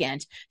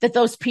second that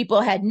those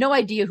people had no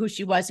idea who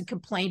she was and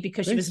complained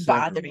because she was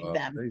bothering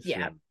them.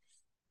 Yeah.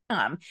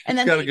 And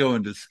then got to go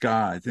in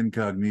disguise,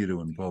 incognito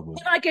in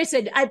public. Like I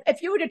said,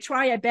 if you were to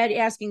try, I bet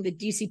asking the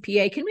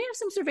DCPA, can we have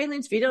some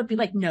surveillance video? It'd be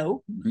like,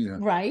 no,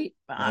 right?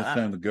 Last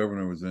time the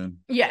governor was in.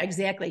 Yeah,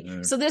 exactly.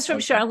 So this from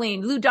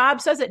Charlene. Lou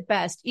Dobbs says it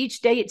best. Each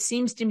day it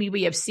seems to me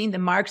we have seen the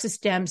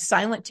Marxist Dems'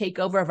 silent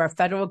takeover of our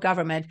federal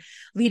government,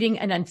 leading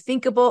an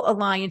unthinkable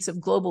alliance of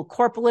global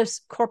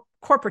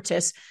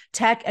corporatists,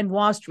 tech and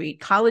Wall Street,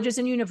 colleges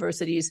and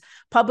universities,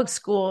 public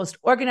schools,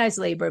 organized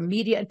labor,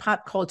 media, and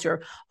pop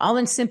culture, all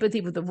in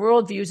sympathy with the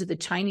worldviews of the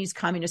Chinese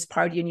Communist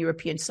Party and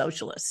European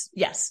socialists.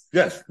 Yes,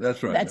 that's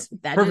right.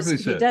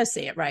 He does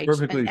say it right.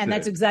 And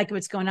that's exactly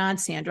what's going on,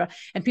 Sandra.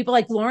 And people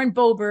like Lauren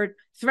Boebert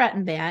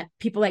threaten that.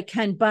 People like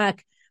Ken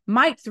Buck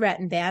might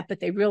threaten that, but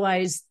they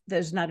realize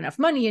there's not enough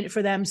money in it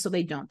for them, so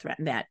they don't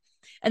threaten that.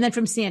 And then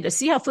from Sandra,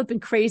 see how flippin'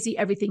 crazy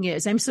everything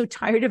is. I'm so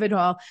tired of it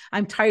all.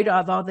 I'm tired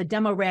of all the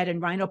Demo-Rat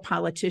and RINO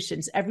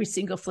politicians, every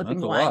single flipping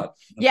one.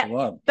 That's a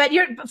lot. But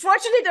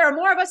fortunately, there are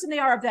more of us than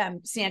there are of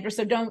them, Sandra.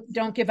 So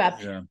don't give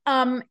up. Yeah.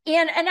 And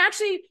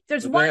actually, they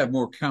have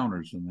more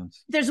counters than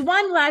this. There's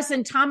one less,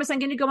 and Thomas, I'm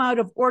going to go out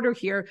of order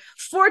here.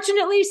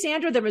 Fortunately,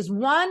 Sandra, there was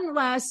one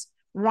less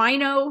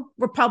RINO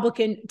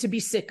Republican to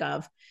be sick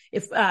of.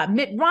 If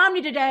Mitt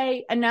Romney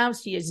today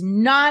announced he is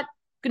not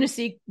going to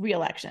seek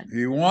re-election.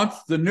 He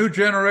wants the new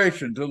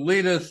generation to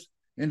lead us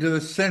into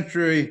the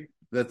century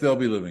that they'll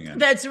be living in.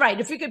 That's right.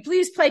 If we could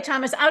please play,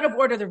 Thomas, out of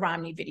order, the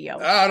Romney video.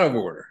 Out of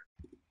order.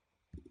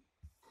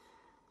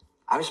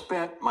 I've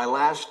spent my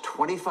last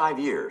 25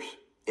 years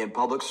in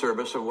public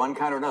service of one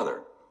kind or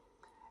another.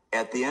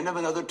 At the end of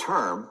another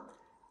term,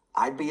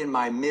 I'd be in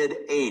my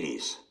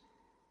mid-80s.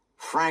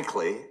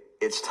 Frankly,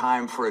 it's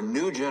time for a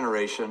new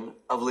generation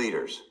of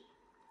leaders.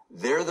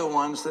 They're the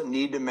ones that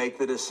need to make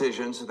the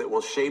decisions that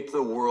will shape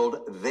the world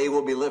they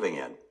will be living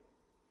in.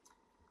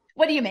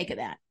 What do you make of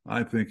that?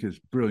 I think it's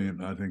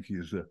brilliant. I think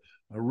he's a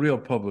real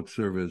public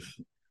service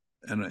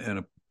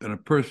and a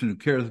person who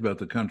cares about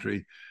the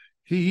country.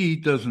 He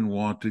doesn't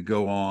want to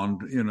go on,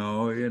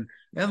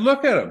 and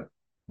look at him.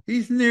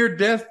 He's near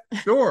death's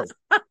door.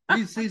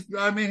 He's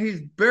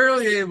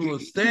barely able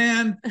to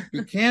stand.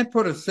 He can't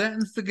put a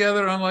sentence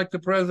together, unlike the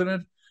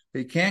president.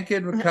 He can't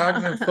get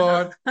cognitive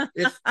thought.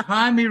 It's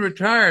time he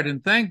retired,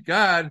 and thank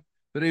God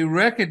that he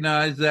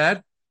recognized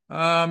that.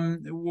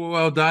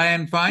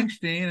 Dianne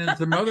Feinstein and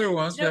some other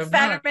ones have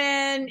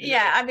Fetterman,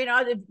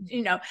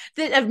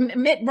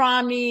 Mitt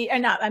Romney,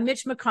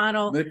 Mitch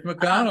McConnell. Mitch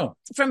McConnell.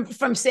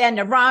 From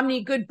Sandra,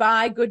 Romney,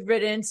 goodbye, good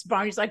riddance.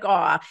 Barney's like,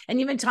 and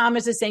even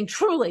Thomas is saying,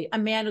 truly a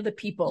man of the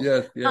people.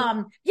 Yes.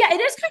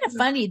 It is kind of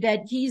funny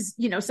that he's,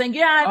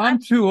 saying, I'm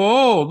too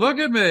old. Look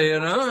at me,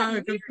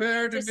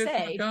 compared to Mitch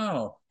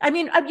McConnell. I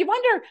mean, you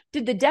wonder,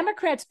 did the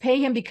Democrats pay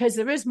him because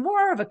there is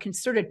more of a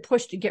concerted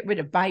push to get rid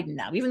of Biden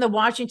now? Even the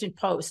Washington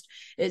Post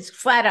is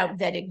flat out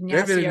that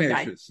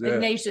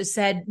Ignatius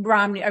said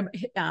Romney,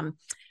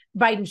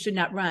 Biden should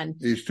not run.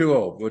 He's too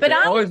old. Which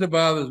always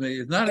bothers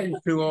me. It's not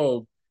he's too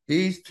old.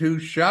 He's too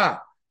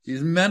shot.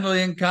 He's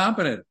mentally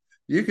incompetent.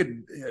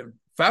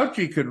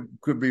 Fauci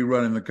could be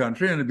running the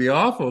country and it'd be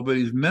awful, but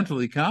he's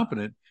mentally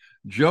competent.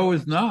 Joe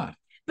is not.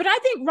 But I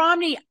think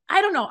Romney,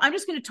 I don't know. I'm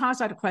just going to toss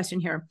out a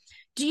question here.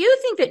 Do you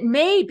think that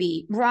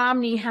maybe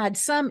Romney had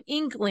some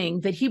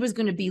inkling that he was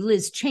going to be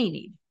Liz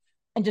Cheney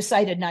and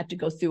decided not to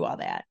go through all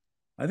that?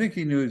 I think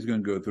he knew he was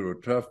going to go through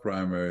a tough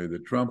primary,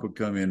 that Trump would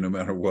come in no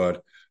matter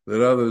what,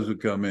 that others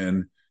would come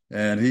in,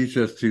 and he's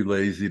just too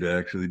lazy to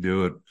actually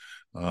do it.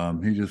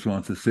 He just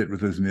wants to sit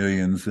with his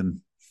millions and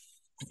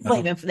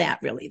blame him for that,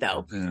 really,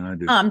 though. Yeah, I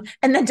do.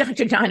 And then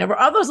Dr. Donna, were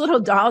all those little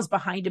dolls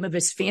behind him of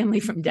his family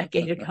from a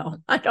decade ago?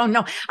 I don't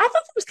know. I thought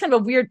that was kind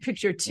of a weird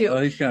picture, too.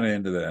 Well, he's kind of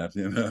into that,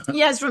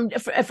 Yes, from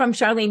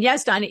Charlene.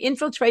 Yes, Donna,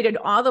 infiltrated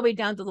all the way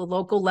down to the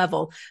local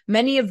level.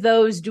 Many of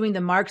those doing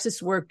the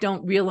Marxist work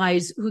don't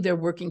realize who they're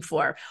working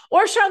for.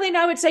 Or Charlene,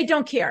 I would say,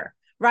 don't care.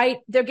 Right?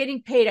 They're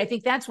getting paid. I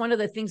think that's one of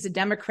the things the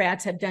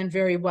Democrats have done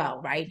very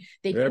well, right?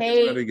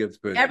 Everybody gets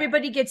paid.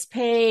 Everybody gets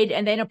paid,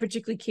 and they don't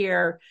particularly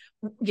care,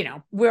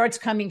 where it's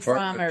coming from.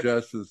 Department of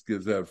Justice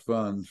gives out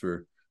funds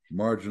for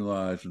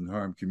marginalized and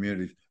harmed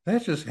communities.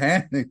 That's just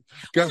handing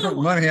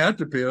government money out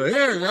to people.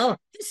 Here you go.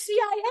 The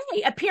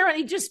CIA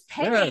apparently just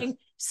paying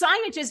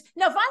scientists.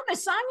 Now, if I'm a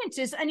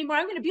scientist anymore,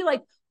 I'm going to be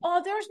like, oh,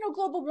 there's no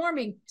global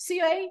warming.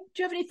 CIA,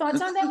 do you have any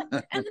thoughts on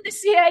that? And then the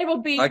CIA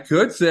will be. I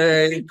could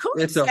say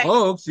it's a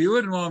hoax. You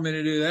wouldn't want me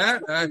to do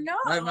that.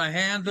 I have my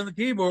hands on the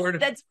keyboard.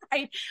 That's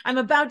right. I'm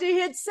about to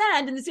hit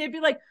send, and the CIA would be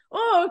like,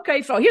 oh,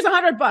 okay, so here's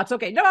 $100.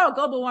 Okay, no,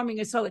 global warming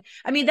is totally.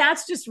 I mean,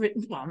 that's just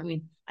written. Well, I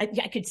mean, I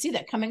could see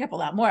that coming up a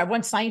lot more.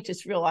 Once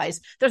scientists realize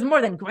there's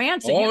more than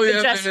grants. All you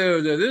have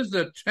to do, this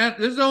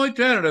is only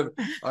tentative.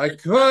 I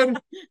could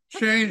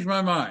change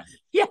my mind.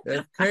 Yeah.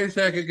 In case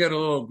I could get a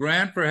little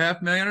grant for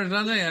 $500,000 or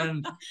something,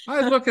 and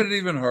I'd look at it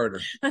even harder.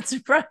 That's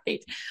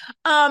right.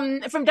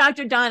 From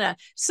Dr. Donna,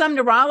 some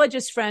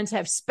neurologist friends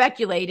have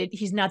speculated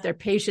he's not their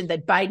patient,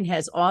 that Biden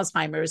has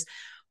Alzheimer's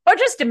or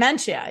just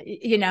dementia,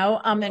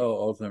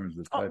 Alzheimer's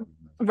is type.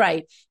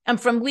 Right.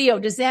 From Leo,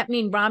 does that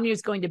mean Romney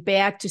is going to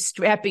back to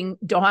strapping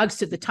dogs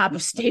to the top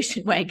of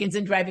station wagons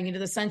and driving into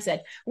the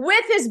sunset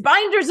with his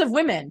binders of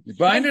women?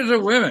 Binders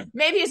of women.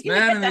 Maybe he's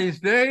going to get these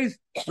days,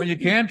 when you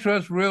can't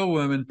trust real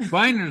women,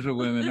 binders of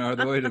women are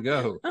the way to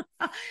go.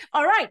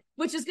 All right.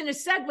 Which is going to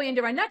segue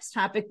into our next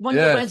topic, one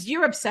of the ones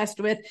you're obsessed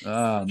with,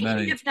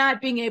 if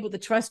not being able to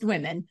trust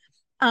women.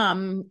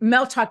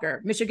 Mel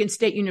Tucker, Michigan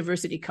State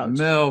University coach.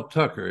 Mel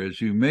Tucker, as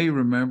you may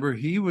remember,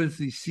 he was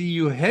the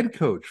CU head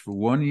coach for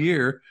 1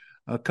 year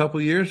a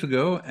couple of years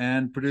ago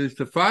and produced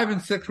a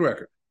 5-6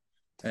 record.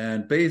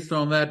 And based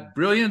on that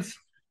brilliance,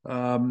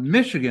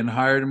 Michigan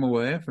hired him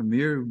away for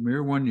mere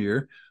 1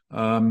 year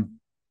to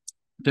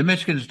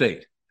Michigan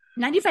State.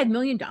 $95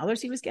 million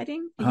he was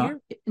getting a year?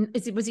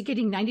 Was he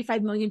getting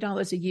 $95 million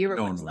a year?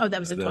 No. Oh,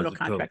 that was a total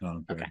contract.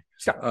 Okay.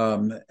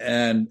 So.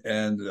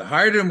 And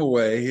hired him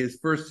away. His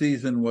first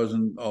season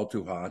wasn't all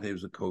too hot. It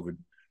was a COVID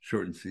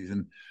shortened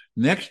season.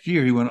 Next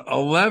year, he went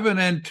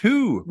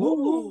 11-2.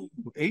 Woo!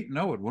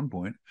 8-0 at one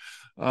point.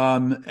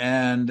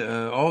 And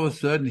all of a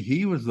sudden,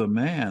 he was the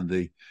man,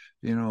 the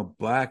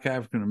black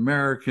African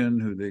American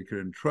who they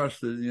could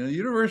entrust. The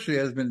university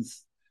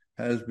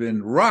has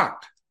been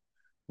rocked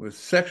with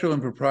sexual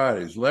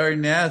improprieties. Larry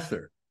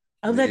Nassar.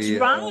 Oh, that's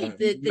right.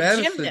 The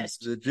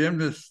gymnast. The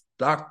gymnast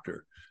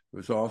doctor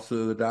was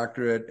also the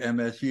doctor at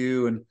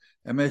MSU, and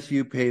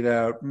MSU paid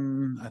out,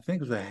 I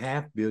think it was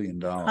 $500 million.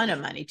 Ton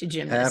of money to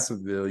gymnasts.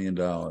 $500 million.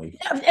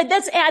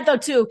 Let's add, though,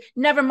 too,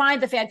 never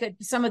mind the fact that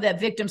some of the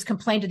victims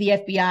complained to the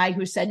FBI,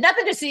 who said,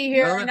 nothing to see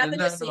here, nothing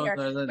to see here.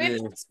 We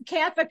have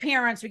Catholic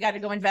parents we got to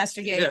go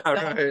investigate.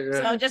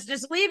 So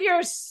just leave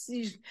your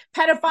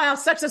pedophile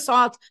sex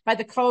assault by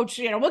the coach.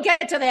 We'll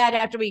get to that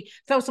after we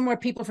throw some more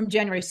people from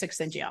January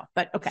 6th in jail.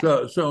 But okay.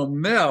 So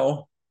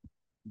Mel,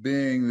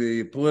 being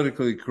the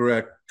politically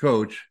correct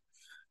coach,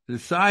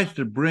 decides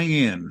to bring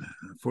in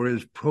for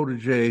his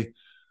protege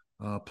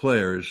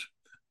players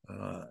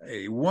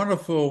a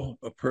wonderful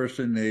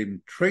person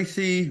named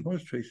Tracy.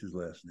 What's Tracy's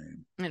last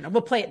name?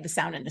 We'll play the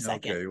sound in a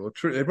second. Okay, well,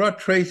 they brought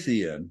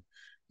Tracy in,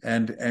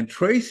 and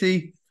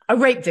Tracy, a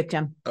rape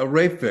victim.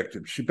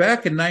 She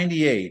back in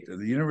 '98 at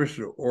the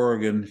University of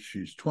Oregon.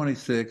 She's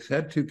 26,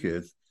 had 2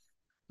 kids.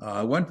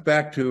 Went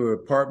back to her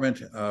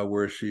apartment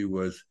where she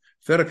was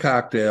fed a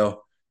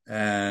cocktail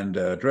and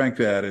drank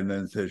that, and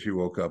then said she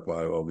woke up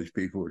while all these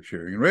people were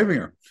cheering and raping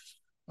her.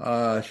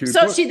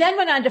 She then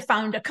went on to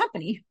found a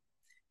company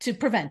to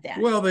prevent that.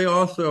 Well, they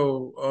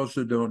also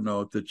don't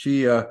note that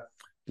she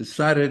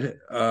decided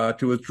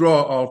to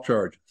withdraw all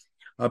charges.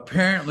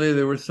 Apparently,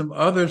 there were some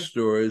other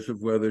stories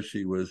of whether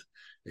she was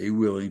a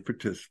willing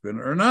participant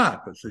or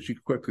not, but so she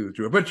quickly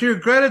withdrew. But she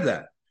regretted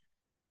that.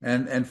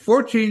 And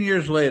 14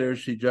 years later,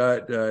 she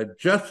got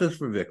Justice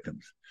for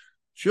Victims.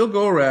 She'll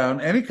go around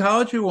any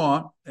college you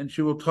want, and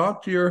she will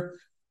talk to your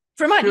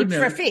for money,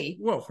 for a fee.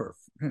 Well,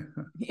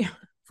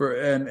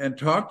 and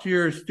talk to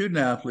your student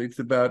athletes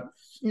about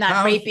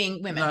not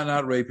raping women,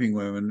 not raping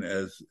women,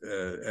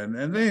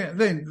 and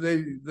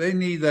they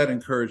need that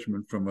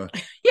encouragement from a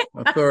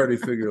authority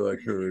figure like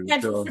her.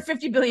 And for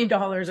 $50 billion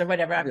or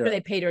whatever, after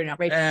they paid her not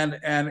raping.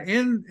 And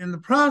in the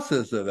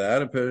process of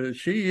that,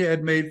 she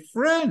had made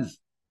friends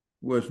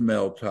with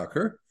Mel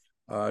Tucker.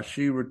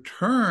 She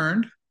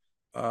returned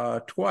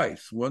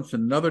twice, once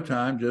another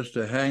time just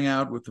to hang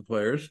out with the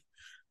players,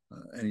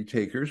 any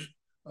takers,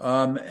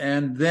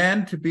 and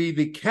then to be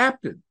the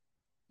captain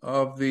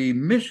of the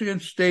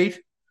Michigan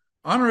State,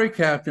 honorary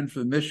captain for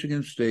the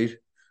Michigan State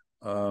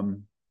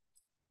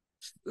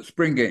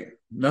spring game.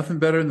 Nothing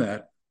better than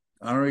that,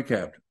 honorary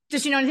captain.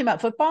 Does she know anything about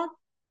football?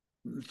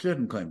 She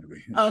didn't claim to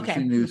be. Okay.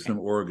 She knew some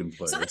Oregon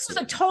players. So this was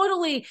a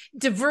totally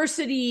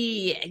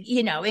diversity,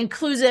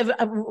 inclusive,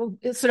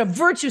 sort of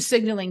virtue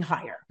signaling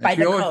hire by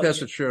the coach. She always has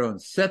to show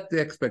and set the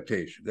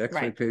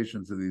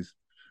expectations of these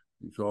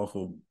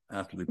awful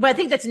athletes. But I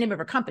think that's the name of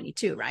her company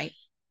too, right?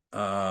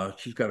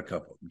 She's got a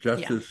couple.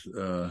 Justice.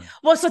 Yeah.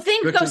 So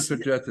things go.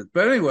 Justice.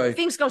 But anyway,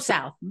 things go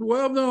south.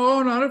 Well,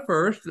 no, not at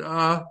first.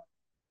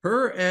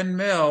 Her and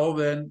Mel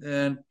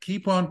then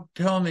keep on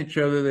telling each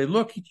other they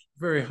look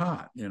very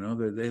hot.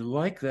 They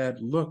like that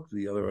look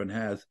the other one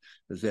has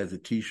the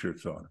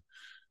T-shirts on.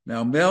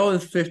 Now Mel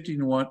is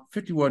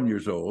 51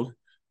 years old,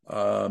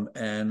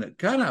 and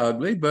kind of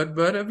ugly, but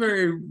a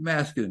very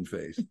masculine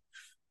face.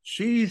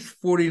 She's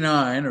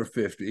 49 or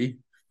 50,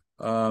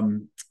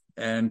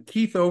 and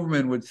Keith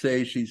Overman would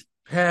say she's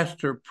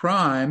past her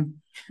prime,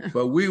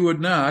 but we would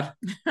not.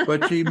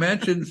 But she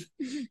mentions,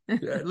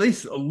 at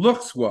least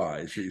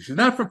looks-wise, she's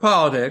not for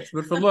politics,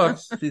 but for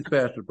looks, she's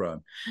past her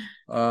prime.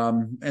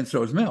 And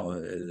so is Mel,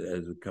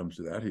 as it comes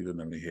to that. He doesn't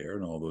have any hair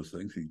and all those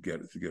things. He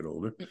gets to get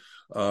older.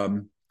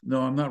 No,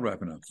 I'm not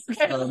wrapping up.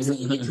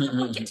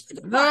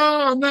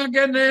 No, I'm not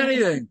getting to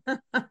anything.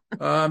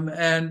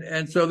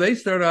 And so they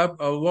start up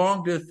a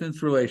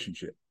long-distance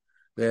relationship.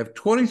 They have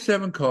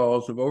 27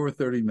 calls of over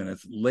 30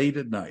 minutes late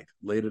at night.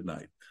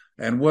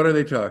 And what are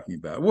they talking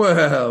about?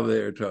 Well,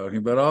 they're talking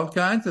about all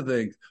kinds of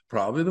things,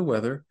 probably the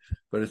weather,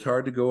 but it's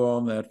hard to go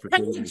on that for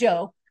kind of like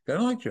Joe. Kind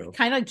of like Joe.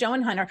 Kind of like Joe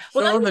and Hunter.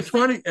 Well, so on the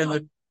 20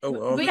 and the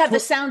we have the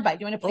soundbite.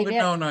 Do you want to play that?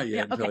 No, not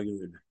yet. Yeah, okay.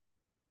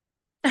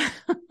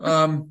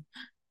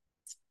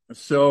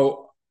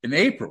 So in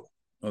April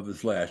of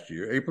this last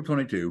year, April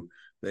 22,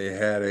 they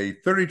had a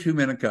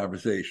 32-minute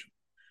conversation,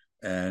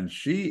 and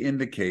she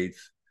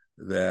indicates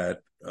that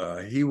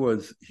he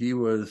was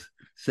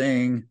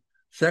saying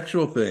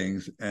sexual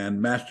things and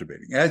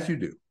masturbating, as you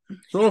do.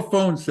 It's a little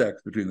phone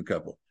sex between the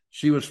couple.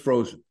 She was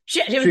frozen.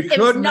 She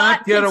could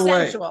not get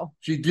away.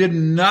 She did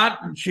not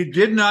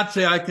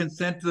say, I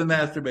consent to the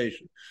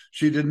masturbation.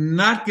 She did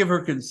not give her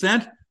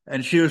consent,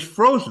 and she was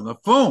frozen. The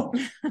phone.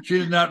 She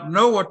did not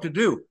know what to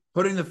do.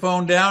 Putting the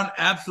phone down,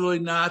 absolutely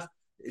not.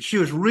 She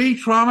was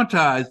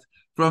re-traumatized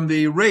from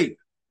the rape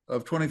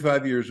of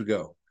 25 years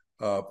ago.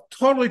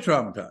 Totally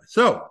traumatized.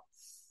 So,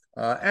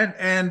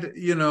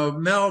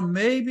 Mel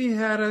maybe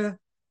had a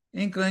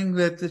inkling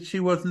that she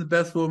wasn't the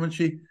best woman.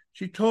 She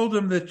told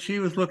him that she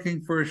was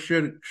looking for a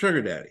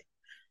sugar daddy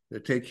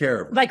to take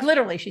care of her. Like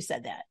literally, she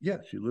said that. Yeah,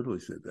 she literally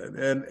said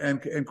that.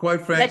 And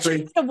quite frankly,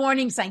 that's a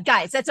warning sign,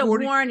 guys. That's a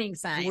warning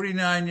sign.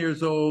 49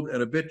 years old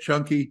and a bit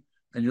chunky,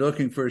 and you're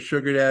looking for a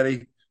sugar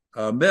daddy.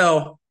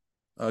 Mel,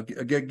 get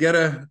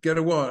a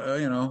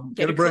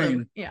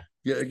brain. Yeah.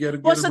 Get a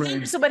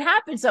brain. So what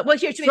happens?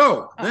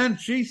 Then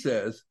she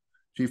says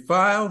she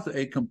files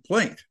a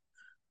complaint.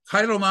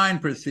 Title IX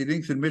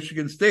proceedings in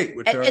Michigan State,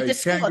 which are a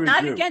school,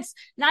 not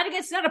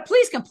a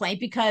police complaint,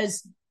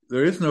 because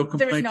there is no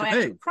complaint to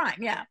make. Crime.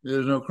 Yeah,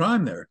 there's no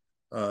crime there.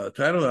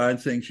 Title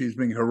IX saying she's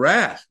being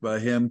harassed by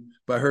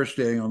her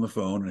staying on the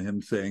phone and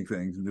him saying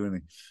things and doing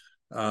things.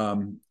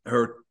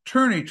 Her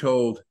attorney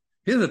told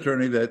his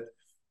attorney that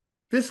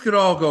this could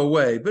all go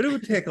away, but it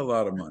would take a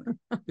lot of money.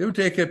 It would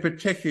take a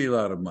particularly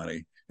lot of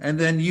money. And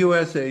then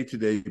USA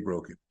Today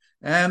broke it.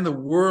 And the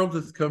world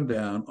has come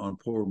down on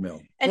poor Mel.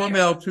 Poor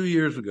Mel 2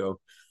 years ago.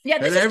 Yeah,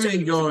 had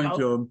everything going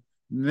to him.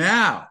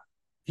 Now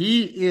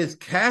he is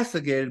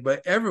castigated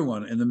by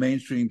everyone in the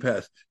mainstream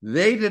press.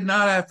 They did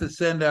not have to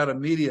send out a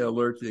media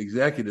alert to the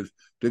executives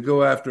to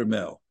go after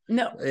Mel.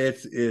 No,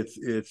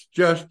 it's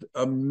just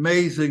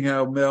amazing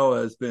how Mel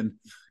has been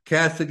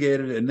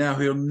castigated, and now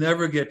he'll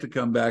never get to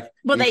come back.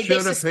 Well, they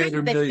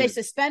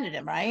suspended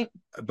him, right?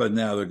 But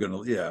now they're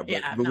going to,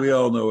 but we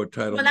all know what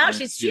title. Well, now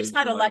she's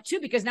had a lot too,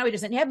 because now he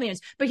doesn't have millions.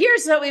 But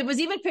it was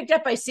even picked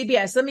up by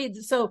CBS.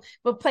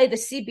 We'll play the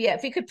CBS.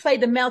 If you could play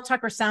the Mel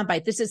Tucker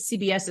soundbite, this is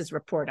CBS's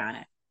report on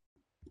it.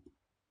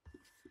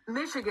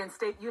 Michigan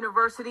State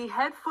University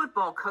head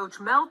football coach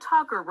Mel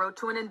Tucker wrote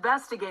to an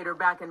investigator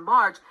back in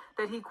March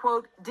that he,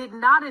 quote, did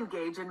not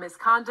engage in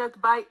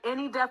misconduct by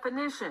any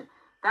definition.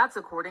 That's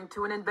according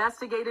to an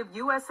investigative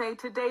USA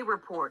Today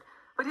report.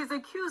 But his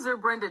accuser,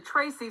 Brenda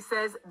Tracy,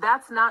 says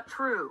that's not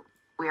true.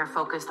 We are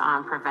focused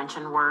on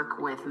prevention work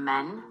with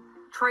men.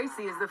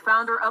 Tracy is the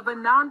founder of a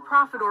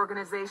nonprofit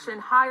organization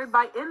hired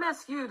by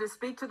MSU to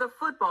speak to the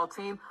football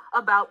team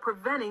about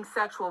preventing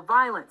sexual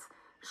violence.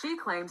 She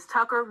claims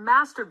Tucker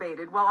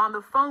masturbated while on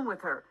the phone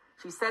with her.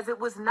 She says it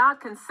was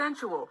not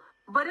consensual.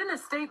 But in a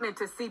statement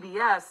to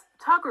CBS,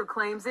 Tucker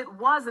claims it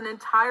was an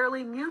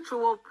entirely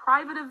mutual,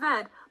 private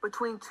event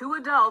between two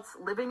adults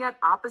living at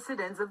opposite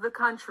ends of the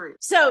country.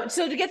 So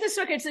to get this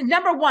record,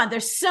 number one,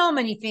 there's so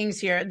many things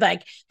here,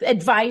 like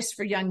advice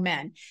for young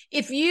men.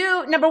 If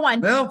you, number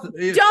one, don't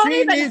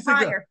even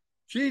hire.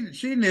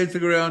 She needs to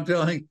go around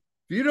telling,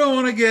 if you don't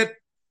want to get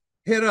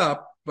hit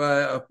up by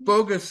a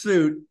bogus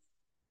suit,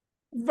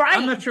 Right.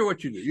 I'm not sure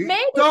what you do. Maybe.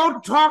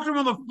 Don't talk to him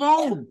on the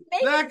phone.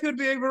 Maybe. That could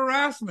be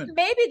harassment.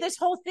 Maybe this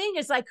whole thing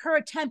is like her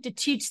attempt to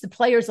teach the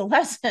players a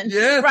lesson.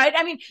 Yes. Right?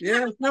 I mean,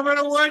 yes, no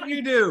matter what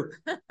you do,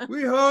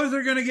 we hoes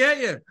are going to get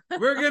you.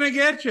 We're going to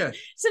get you.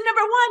 So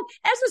number one,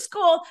 as a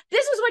school,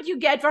 this is what you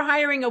get for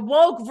hiring a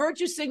woke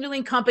virtue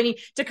signaling company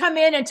to come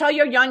in and tell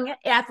your young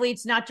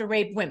athletes not to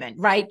rape women,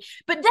 right?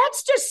 But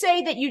let's just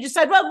say that you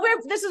decide, well,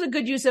 this is a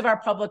good use of our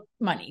public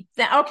money.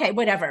 Okay,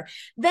 whatever.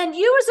 Then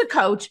you as a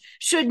coach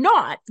should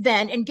not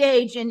then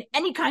engage in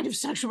any kind of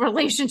sexual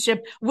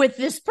relationship with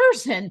this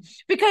person,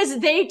 because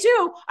they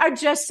too are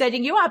just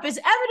setting you up, as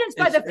evidenced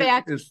by the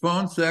fact. Is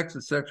phone sex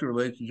a sexual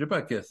relationship?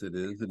 I guess it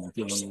is.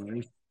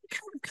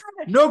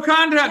 No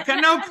contact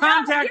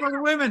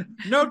with women.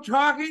 No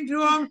talking to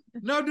them.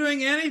 No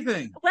doing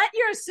anything. Let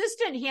your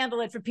assistant handle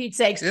it, for Pete's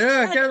sakes.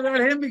 Yeah,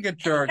 let him get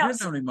charged. He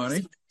doesn't have any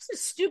money. This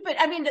is stupid.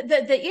 I mean,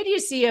 the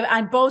idiocy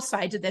on both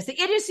sides of this,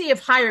 the idiocy of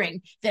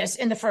hiring this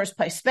in the first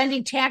place,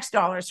 spending tax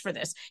dollars for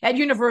this at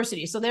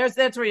university. So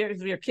that's where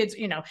your kids,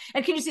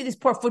 and can you see these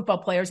poor football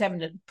players having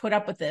to put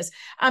up with this?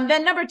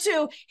 Then number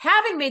two,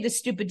 having made the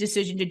stupid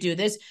decision to do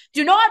this,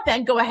 do not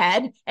then go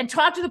ahead and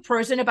talk to the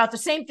person about the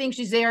same thing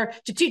she's there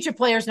to teach your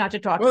players not to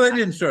talk about. Well, they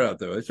didn't start out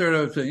though. They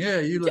started out saying,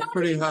 yeah, you look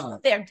pretty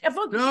hot. There.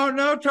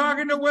 No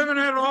talking to women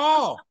at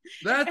all.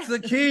 That's the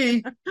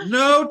key.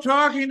 No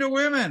talking to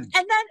women. And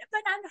then,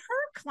 but on her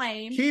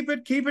claim, keep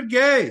it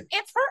gay.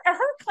 If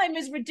her claim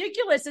is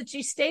ridiculous that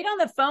she stayed on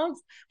the phone,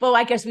 well,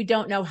 I guess we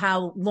don't know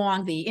how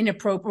long the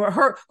inappropriate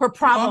her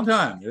problem. Long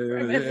time.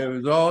 It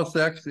was all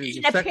sex.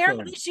 And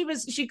apparently,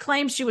 she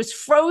claims she was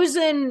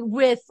frozen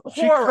with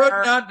horror. She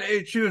could not.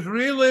 She was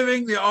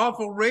reliving the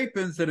awful rape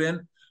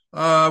incident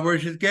where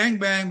she's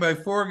gangbanged by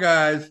 4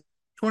 guys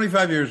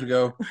 25 years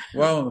ago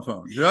while on the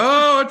phone.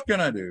 Oh, what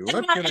can I do?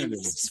 What can I do?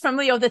 This is from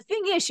Leo. The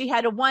thing is, she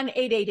had a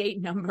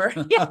 1-888 number.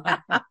 Yeah.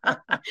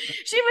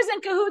 She was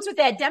in cahoots with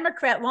that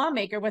Democrat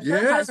lawmaker with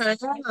her husband.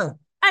 Yeah.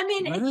 I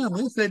mean, at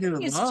least they did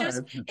it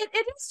live.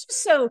 It is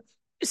just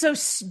so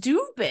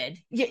stupid.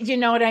 You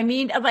know what I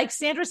mean? Like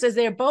Sandra says,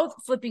 they're both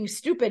flipping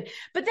stupid.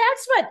 But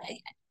that's what,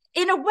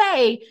 in a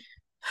way,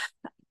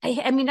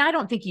 I mean, I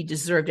don't think he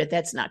deserved it.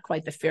 That's not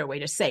quite the fair way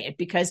to say it,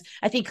 because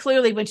I think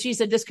clearly when she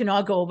said this can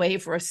all go away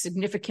for a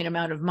significant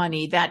amount of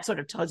money, that sort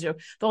of tells you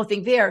the whole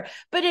thing there.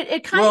 But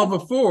it kind of. Well,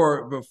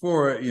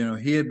 before,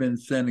 he had been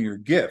sending her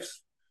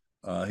gifts.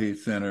 He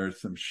sent her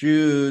some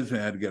shoes and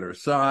had to get her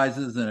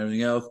sizes and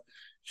everything else.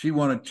 She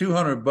wanted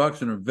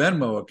 $200 in her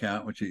Venmo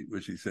account, which he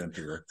sent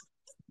to her.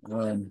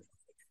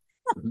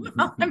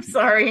 I'm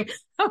sorry.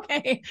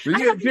 Okay. But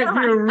you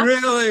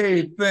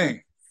really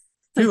think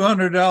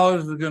 $200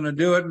 is going to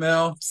do it,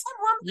 Mel?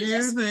 Do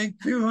you think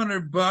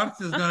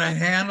 $200 is going to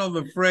handle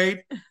the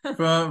freight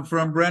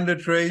from Brenda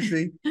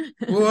Tracy?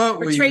 What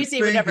or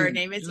Tracy, whatever her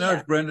name is. No,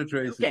 it's Brenda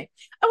Tracy. Okay.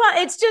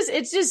 Well, it's just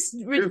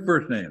two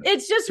first names.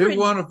 It's just two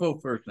wonderful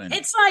first names.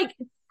 It's like,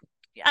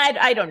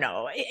 I don't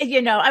know.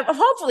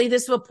 Hopefully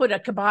this will put a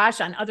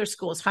kibosh on other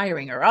schools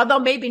hiring her. Although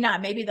maybe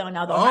not. Maybe they'll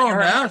hire her.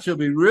 Now she'll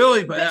be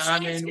really bad. I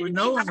mean,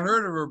 no one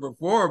heard of her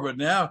before, but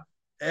now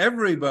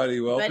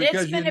everybody will,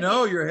 because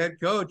your head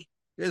coach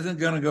isn't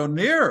going to go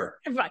near her.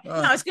 Right.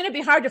 No, it's going to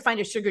be hard to find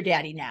a sugar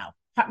daddy now.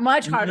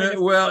 Much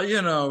harder. Well,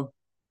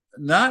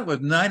 not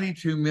with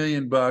 $92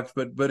 million,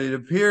 but it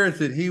appears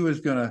that he was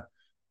going to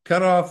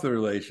cut off the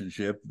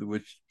relationship,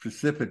 which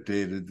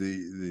precipitated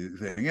the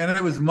thing. And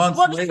it was months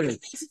later.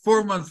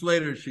 4 months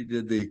later, she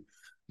did the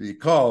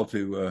call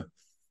to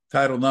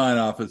Title IX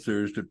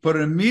officers to put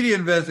an immediate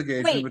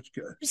investigation.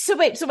 So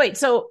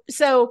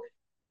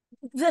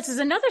this is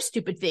another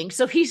stupid thing.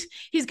 So he's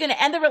going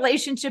to end the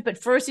relationship.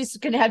 At first, he's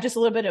going to have just a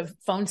little bit of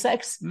phone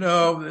sex.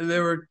 No, they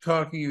were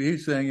talking.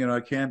 He's saying, I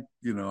can't.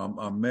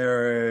 I'm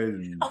married.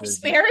 And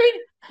he's married.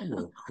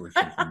 Well, of course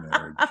he's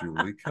married,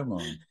 Julie. Come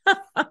on.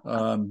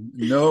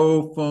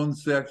 No phone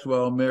sex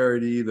while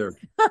married either.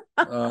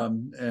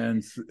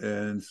 And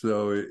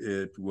so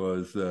it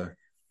was.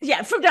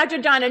 Yeah, from Dr.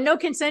 Donna, no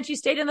consent. She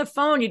stayed on the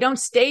phone. You don't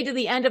stay to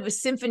the end of a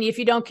symphony if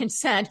you don't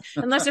consent,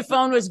 unless the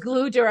phone was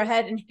glued to her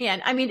head and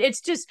hand. I mean, it's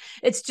just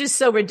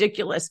so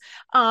ridiculous.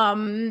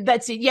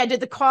 That's it. Yeah, did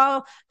the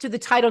call to the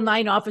Title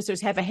IX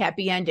officers have a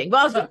happy ending?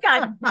 Well, he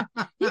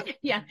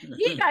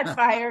got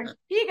fired.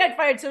 He got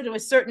fired, so to a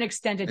certain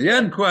extent. He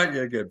hadn't quite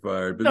yet get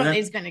fired, but then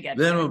he's going to get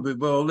fired.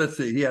 Let's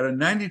see. He had a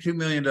 $92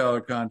 million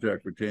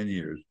contract for 10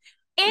 years.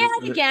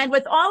 And again,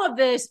 with all of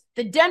this,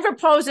 the Denver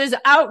Post is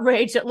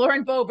outraged at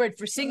Lauren Boebert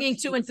for singing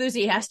too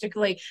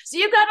enthusiastically. So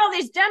you've got all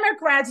these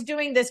Democrats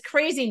doing this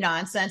crazy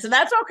nonsense, and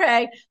that's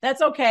okay.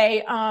 That's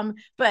okay.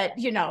 But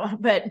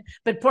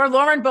poor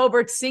Lauren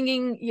Boebert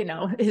singing,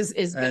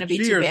 is going to be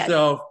too bad. She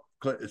herself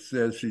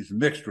says she's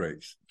mixed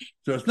race,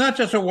 so it's not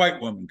just a white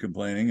woman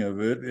complaining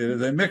of it; it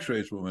is a mixed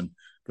race woman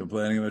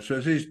complaining of it. So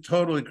she's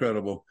totally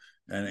credible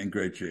and in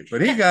great shape.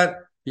 But he has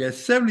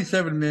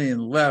 $77 million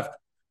left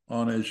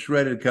on his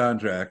shredded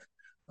contract.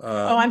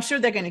 I'm sure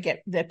they're going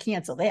to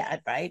cancel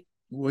that, right?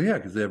 Well, yeah,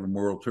 because they have a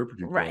moral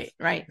turpitude clause.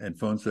 Right. And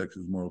phone sex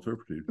is moral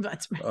turpitude.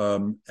 That's right.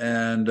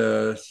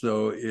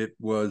 So it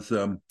was,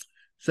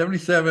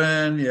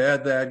 77, you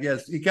add that.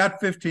 Yes, he got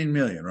 15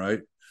 million, right?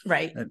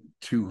 Right. At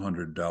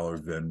 $200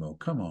 Venmo.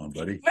 Come on,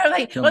 buddy.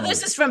 Really? Come well, on.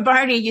 This is from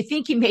Barney. You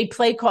think he made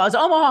play calls?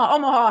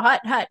 Omaha,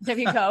 hut. There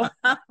you go.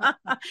 I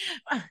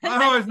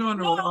always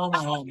wonder what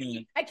Omaha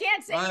meant. I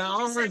can't say. I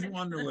always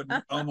wonder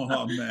what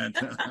Omaha meant.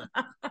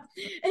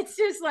 It's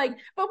just like,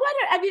 but what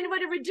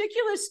a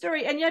ridiculous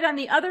story. And yet on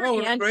the other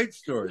hand, a great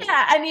story.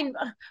 Yeah, I mean,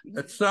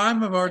 a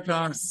sign of our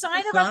time.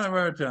 Sign of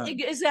our time.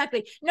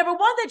 Exactly. Number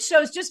one, that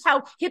shows just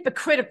how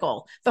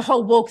hypocritical the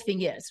whole woke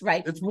thing is,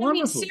 right? It's wonderful. I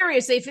mean,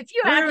 seriously, if you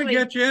We're actually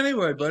gonna get you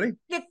anyway, buddy.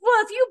 If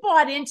you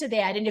bought into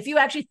that, and if you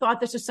actually thought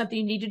this was something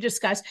you need to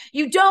discuss,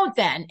 you don't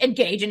then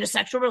engage in a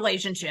sexual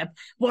relationship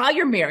while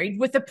you're married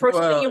with the person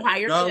that you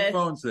hired. No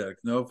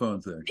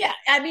phone sex. Yeah,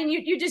 I mean,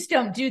 you just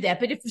don't do that.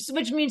 But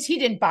which means he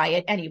didn't buy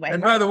it anyway.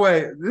 And by the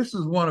way, this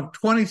is one of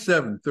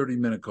 27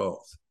 30-minute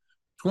calls.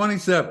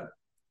 27.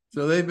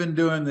 So they've been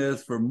doing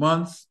this for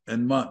months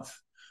and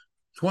months.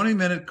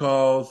 20-minute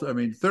calls. I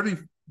mean,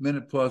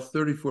 30-minute plus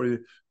 30, 40,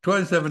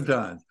 27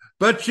 times.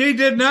 But she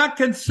did not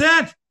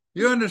consent.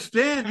 You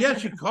understand?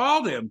 Yes, she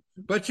called him,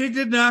 but she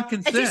did not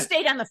consent. And she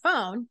stayed on the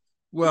phone.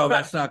 Well,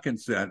 that's not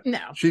consent. No.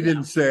 She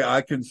didn't say,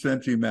 I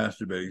consent to you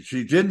masturbating.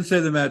 She didn't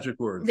say the magic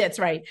words. That's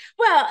right.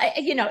 Well,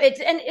 it's,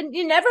 and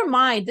you never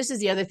mind. This is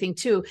the other thing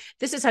too.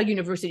 This is how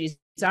universities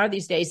are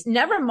these days.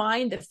 Never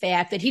mind the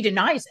fact that he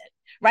denies it.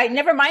 Right.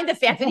 Never mind the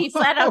fact that he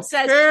flat out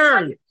says,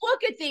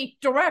 look at the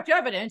direct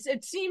evidence.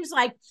 It seems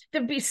like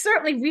there'd be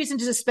certainly reason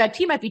to suspect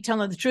he might be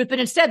telling the truth, but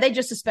instead they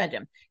just suspend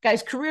him.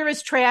 Guy's career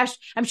is trashed.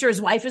 I'm sure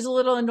his wife is a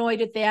little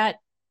annoyed at that.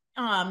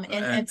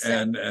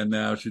 And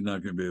now she's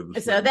not going to be able to.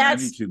 So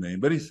that's 92 million,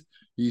 but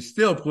he's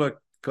still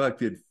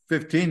collected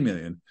 15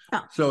 million.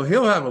 Oh. So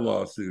he'll have a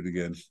lawsuit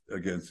against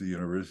the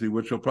university,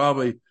 which will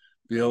probably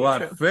be a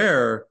lot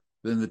fairer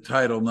than the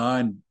Title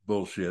IX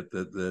bullshit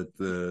that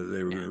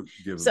they were going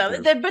to give. So,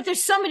 but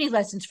there's so many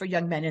lessons for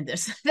young men in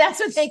this. That's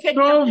what they could.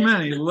 So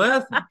many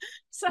lessons.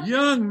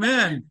 Young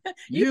men,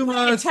 you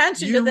must. What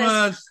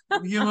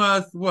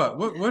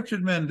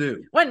should men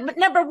do?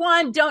 Number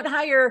one, don't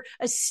hire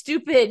a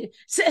stupid,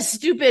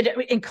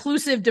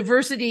 inclusive,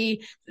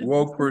 diversity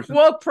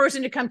woke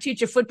person to come teach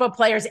your football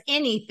players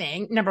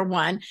anything. Number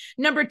one.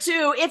 Number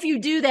two, if you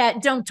do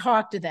that, don't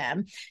talk to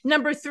them.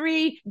 Number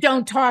three,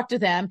 don't talk to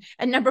them.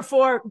 And number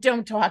four,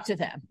 don't talk to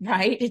them.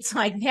 Right? It's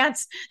like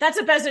that's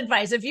the best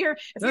advice. That's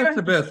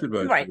the best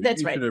advice. Right.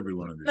 That's right. Every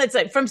one of you. That's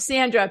right. From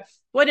Sandra.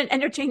 What an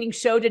entertaining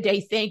show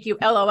today. Thank you.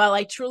 LOL.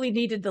 I truly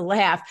needed the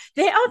laugh.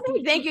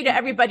 Thank you to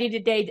everybody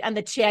today on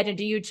the chat and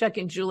to you, Chuck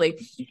and Julie.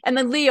 And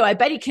then Leo, I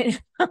bet he can,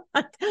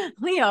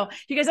 Leo,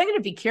 you guys, I'm going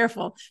to be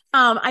careful.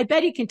 I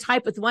bet he can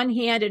type with one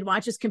hand and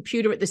watch his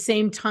computer at the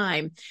same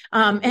time.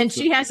 And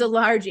she has a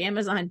large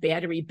Amazon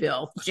battery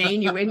bill.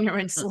 Jane, you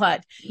ignorant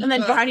slut. And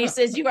then Barney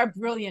says, you are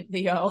brilliant,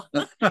 Leo.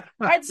 All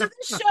right. So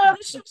this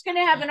show's going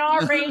to have an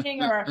R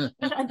rating or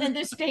in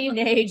this day and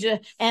age,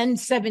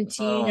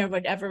 N17 or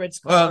whatever it's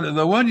called.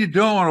 Well, the one you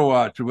don't want to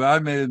watch, I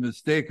made a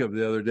mistake of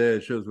the other day.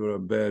 It shows what I'm a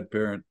bad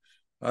parent.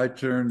 I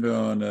turned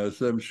on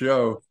some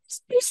show.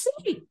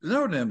 NBC.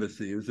 No, an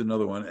NBC. It was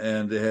another one.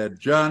 And they had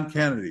John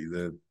Kennedy,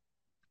 the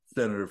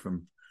senator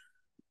from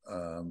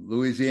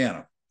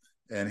Louisiana.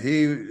 And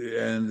he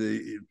and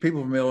the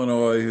people from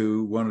Illinois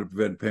who wanted to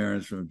prevent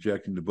parents from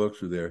objecting to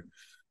books were there.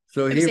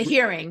 So it was a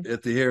hearing.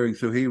 At the hearing.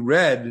 So he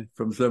read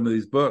from some of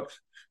these books.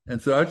 And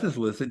so I just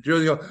listened.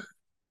 Julie go,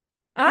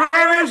 Ray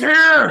is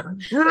here.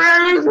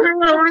 Ray is here.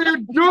 What are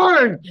you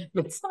doing?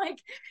 It's like,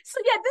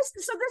 this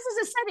is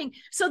a setting.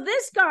 So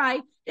this guy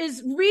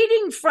is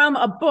reading from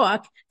a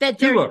book that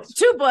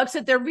two books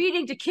that they're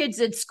reading to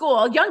kids at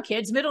school, young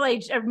kids,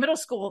 middle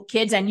school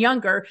kids and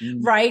younger,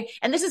 right?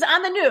 And this is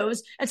on the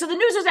news. And so the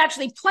news is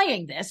actually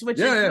playing this, which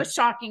was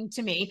shocking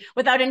to me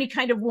without any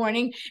kind of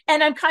warning.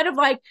 And I'm kind of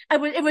like,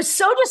 it was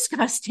so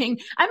disgusting.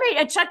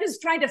 And Chuck is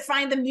trying to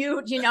find the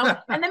mute, In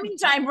the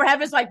meantime,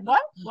 Rev is like,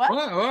 what?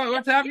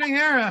 What's happening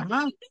here?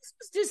 Huh? This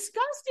was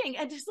disgusting.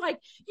 And just like,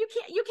 you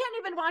can't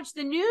even watch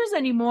the news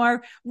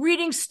anymore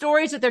reading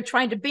stories that they're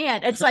trying to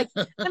ban. It's like,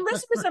 and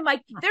listen to I'm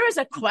like, there is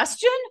a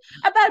question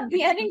about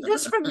banning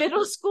this for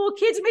middle school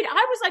kids. I mean,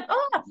 I was like,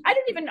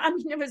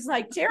 it was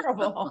like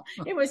terrible.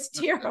 It was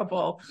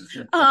terrible.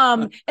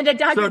 And the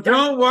doctor. So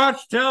don't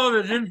watch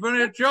television in front of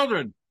your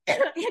children.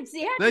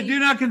 Exactly. They do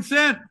not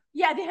consent.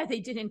 Yeah,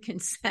 they didn't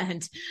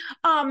consent.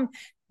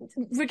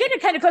 We're getting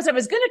kind of close. I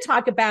was going to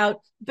talk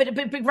about, but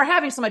we're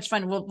having so much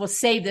fun. We'll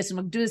save this and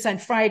we'll do this on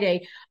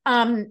Friday.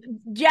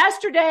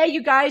 Yesterday,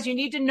 you guys, you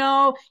need to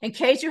know, in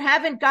case you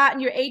haven't gotten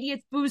your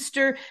 80th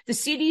booster, the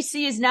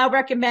CDC is now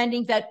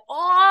recommending that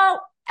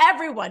all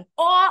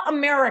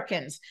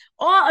Americans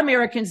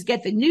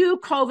get the new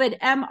COVID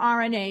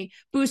mRNA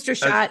booster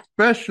shot.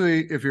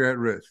 Especially if you're at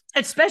risk.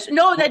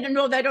 No, they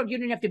don't. You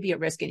don't have to be at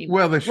risk anymore.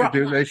 Well, they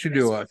should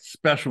do a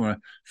special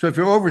one. So if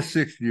you're over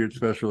 60, you're at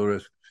special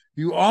risk.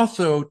 You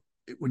also,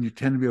 when you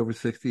tend to be over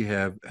 60,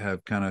 have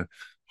kind of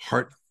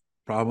heart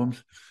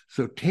problems.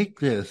 So take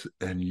this,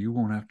 and you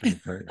won't have to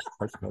have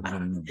heart problems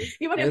anymore.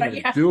 You won't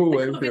have to do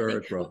away with your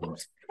heart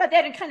problems. But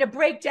that and kind of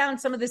break down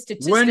some of the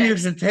statistics. When you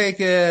can take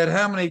it,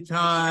 how many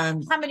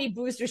times, how many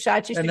booster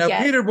shots you should get. And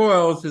now Peter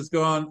Boyles has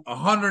gone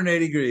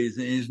 180 degrees,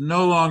 and he's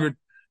no longer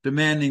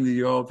demanding that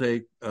you all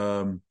take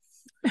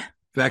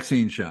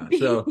vaccine shot.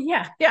 So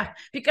yeah,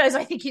 because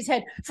I think he's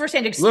had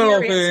firsthand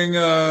experience. Little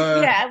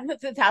thing,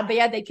 with how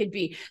bad they could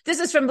be. This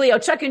is from Leo,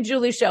 Chuck and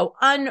Julie show,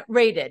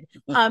 unrated.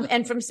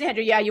 And from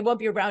Sandra, you won't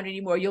be around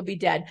anymore. You'll be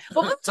dead.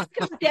 But let's talk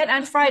about that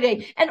on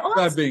Friday. And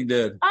also, not being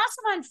dead.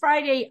 Also on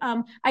Friday,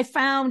 I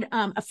found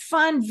a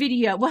fun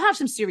video. We'll have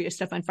some serious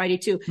stuff on Friday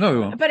too. No, we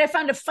won't. But I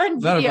found a fun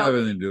video. Not have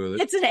anything to do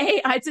with it.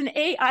 It's an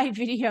AI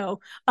video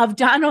of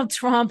Donald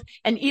Trump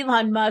and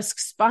Elon Musk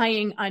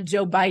spying on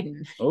Joe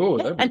Biden. Oh,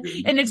 and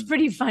it's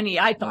pretty funny.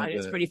 I thought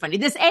it's pretty funny.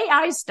 This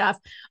AI stuff,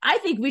 I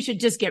think we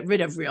should just get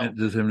rid of real.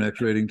 Does it have an X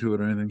rating to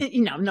it or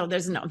anything? No,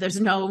 there's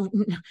no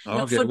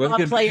okay. football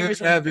players.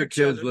 You can have your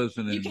kids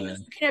listening. You can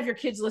have your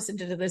kids listen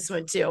to this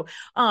one too.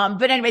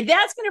 But anyway,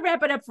 that's going to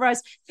wrap it up for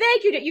us.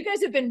 Thank you. You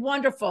guys have been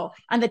wonderful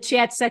on the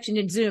chat section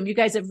in Zoom. You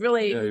guys have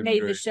really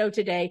made the show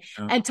today.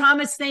 Yeah. And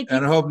Thomas, thank you.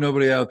 And I hope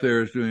nobody out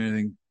there is doing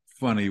anything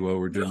funny while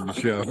we're doing the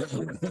show.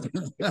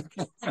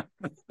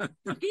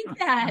 Keep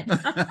that.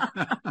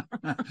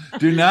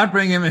 Do not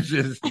bring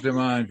images to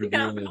mind for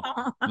doing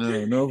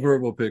this. No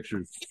verbal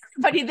pictures.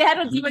 But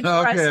that'll do it for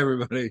us. Okay,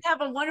 everybody. Have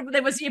a wonderful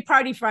day. We'll see you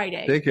Party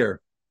Friday. Take care.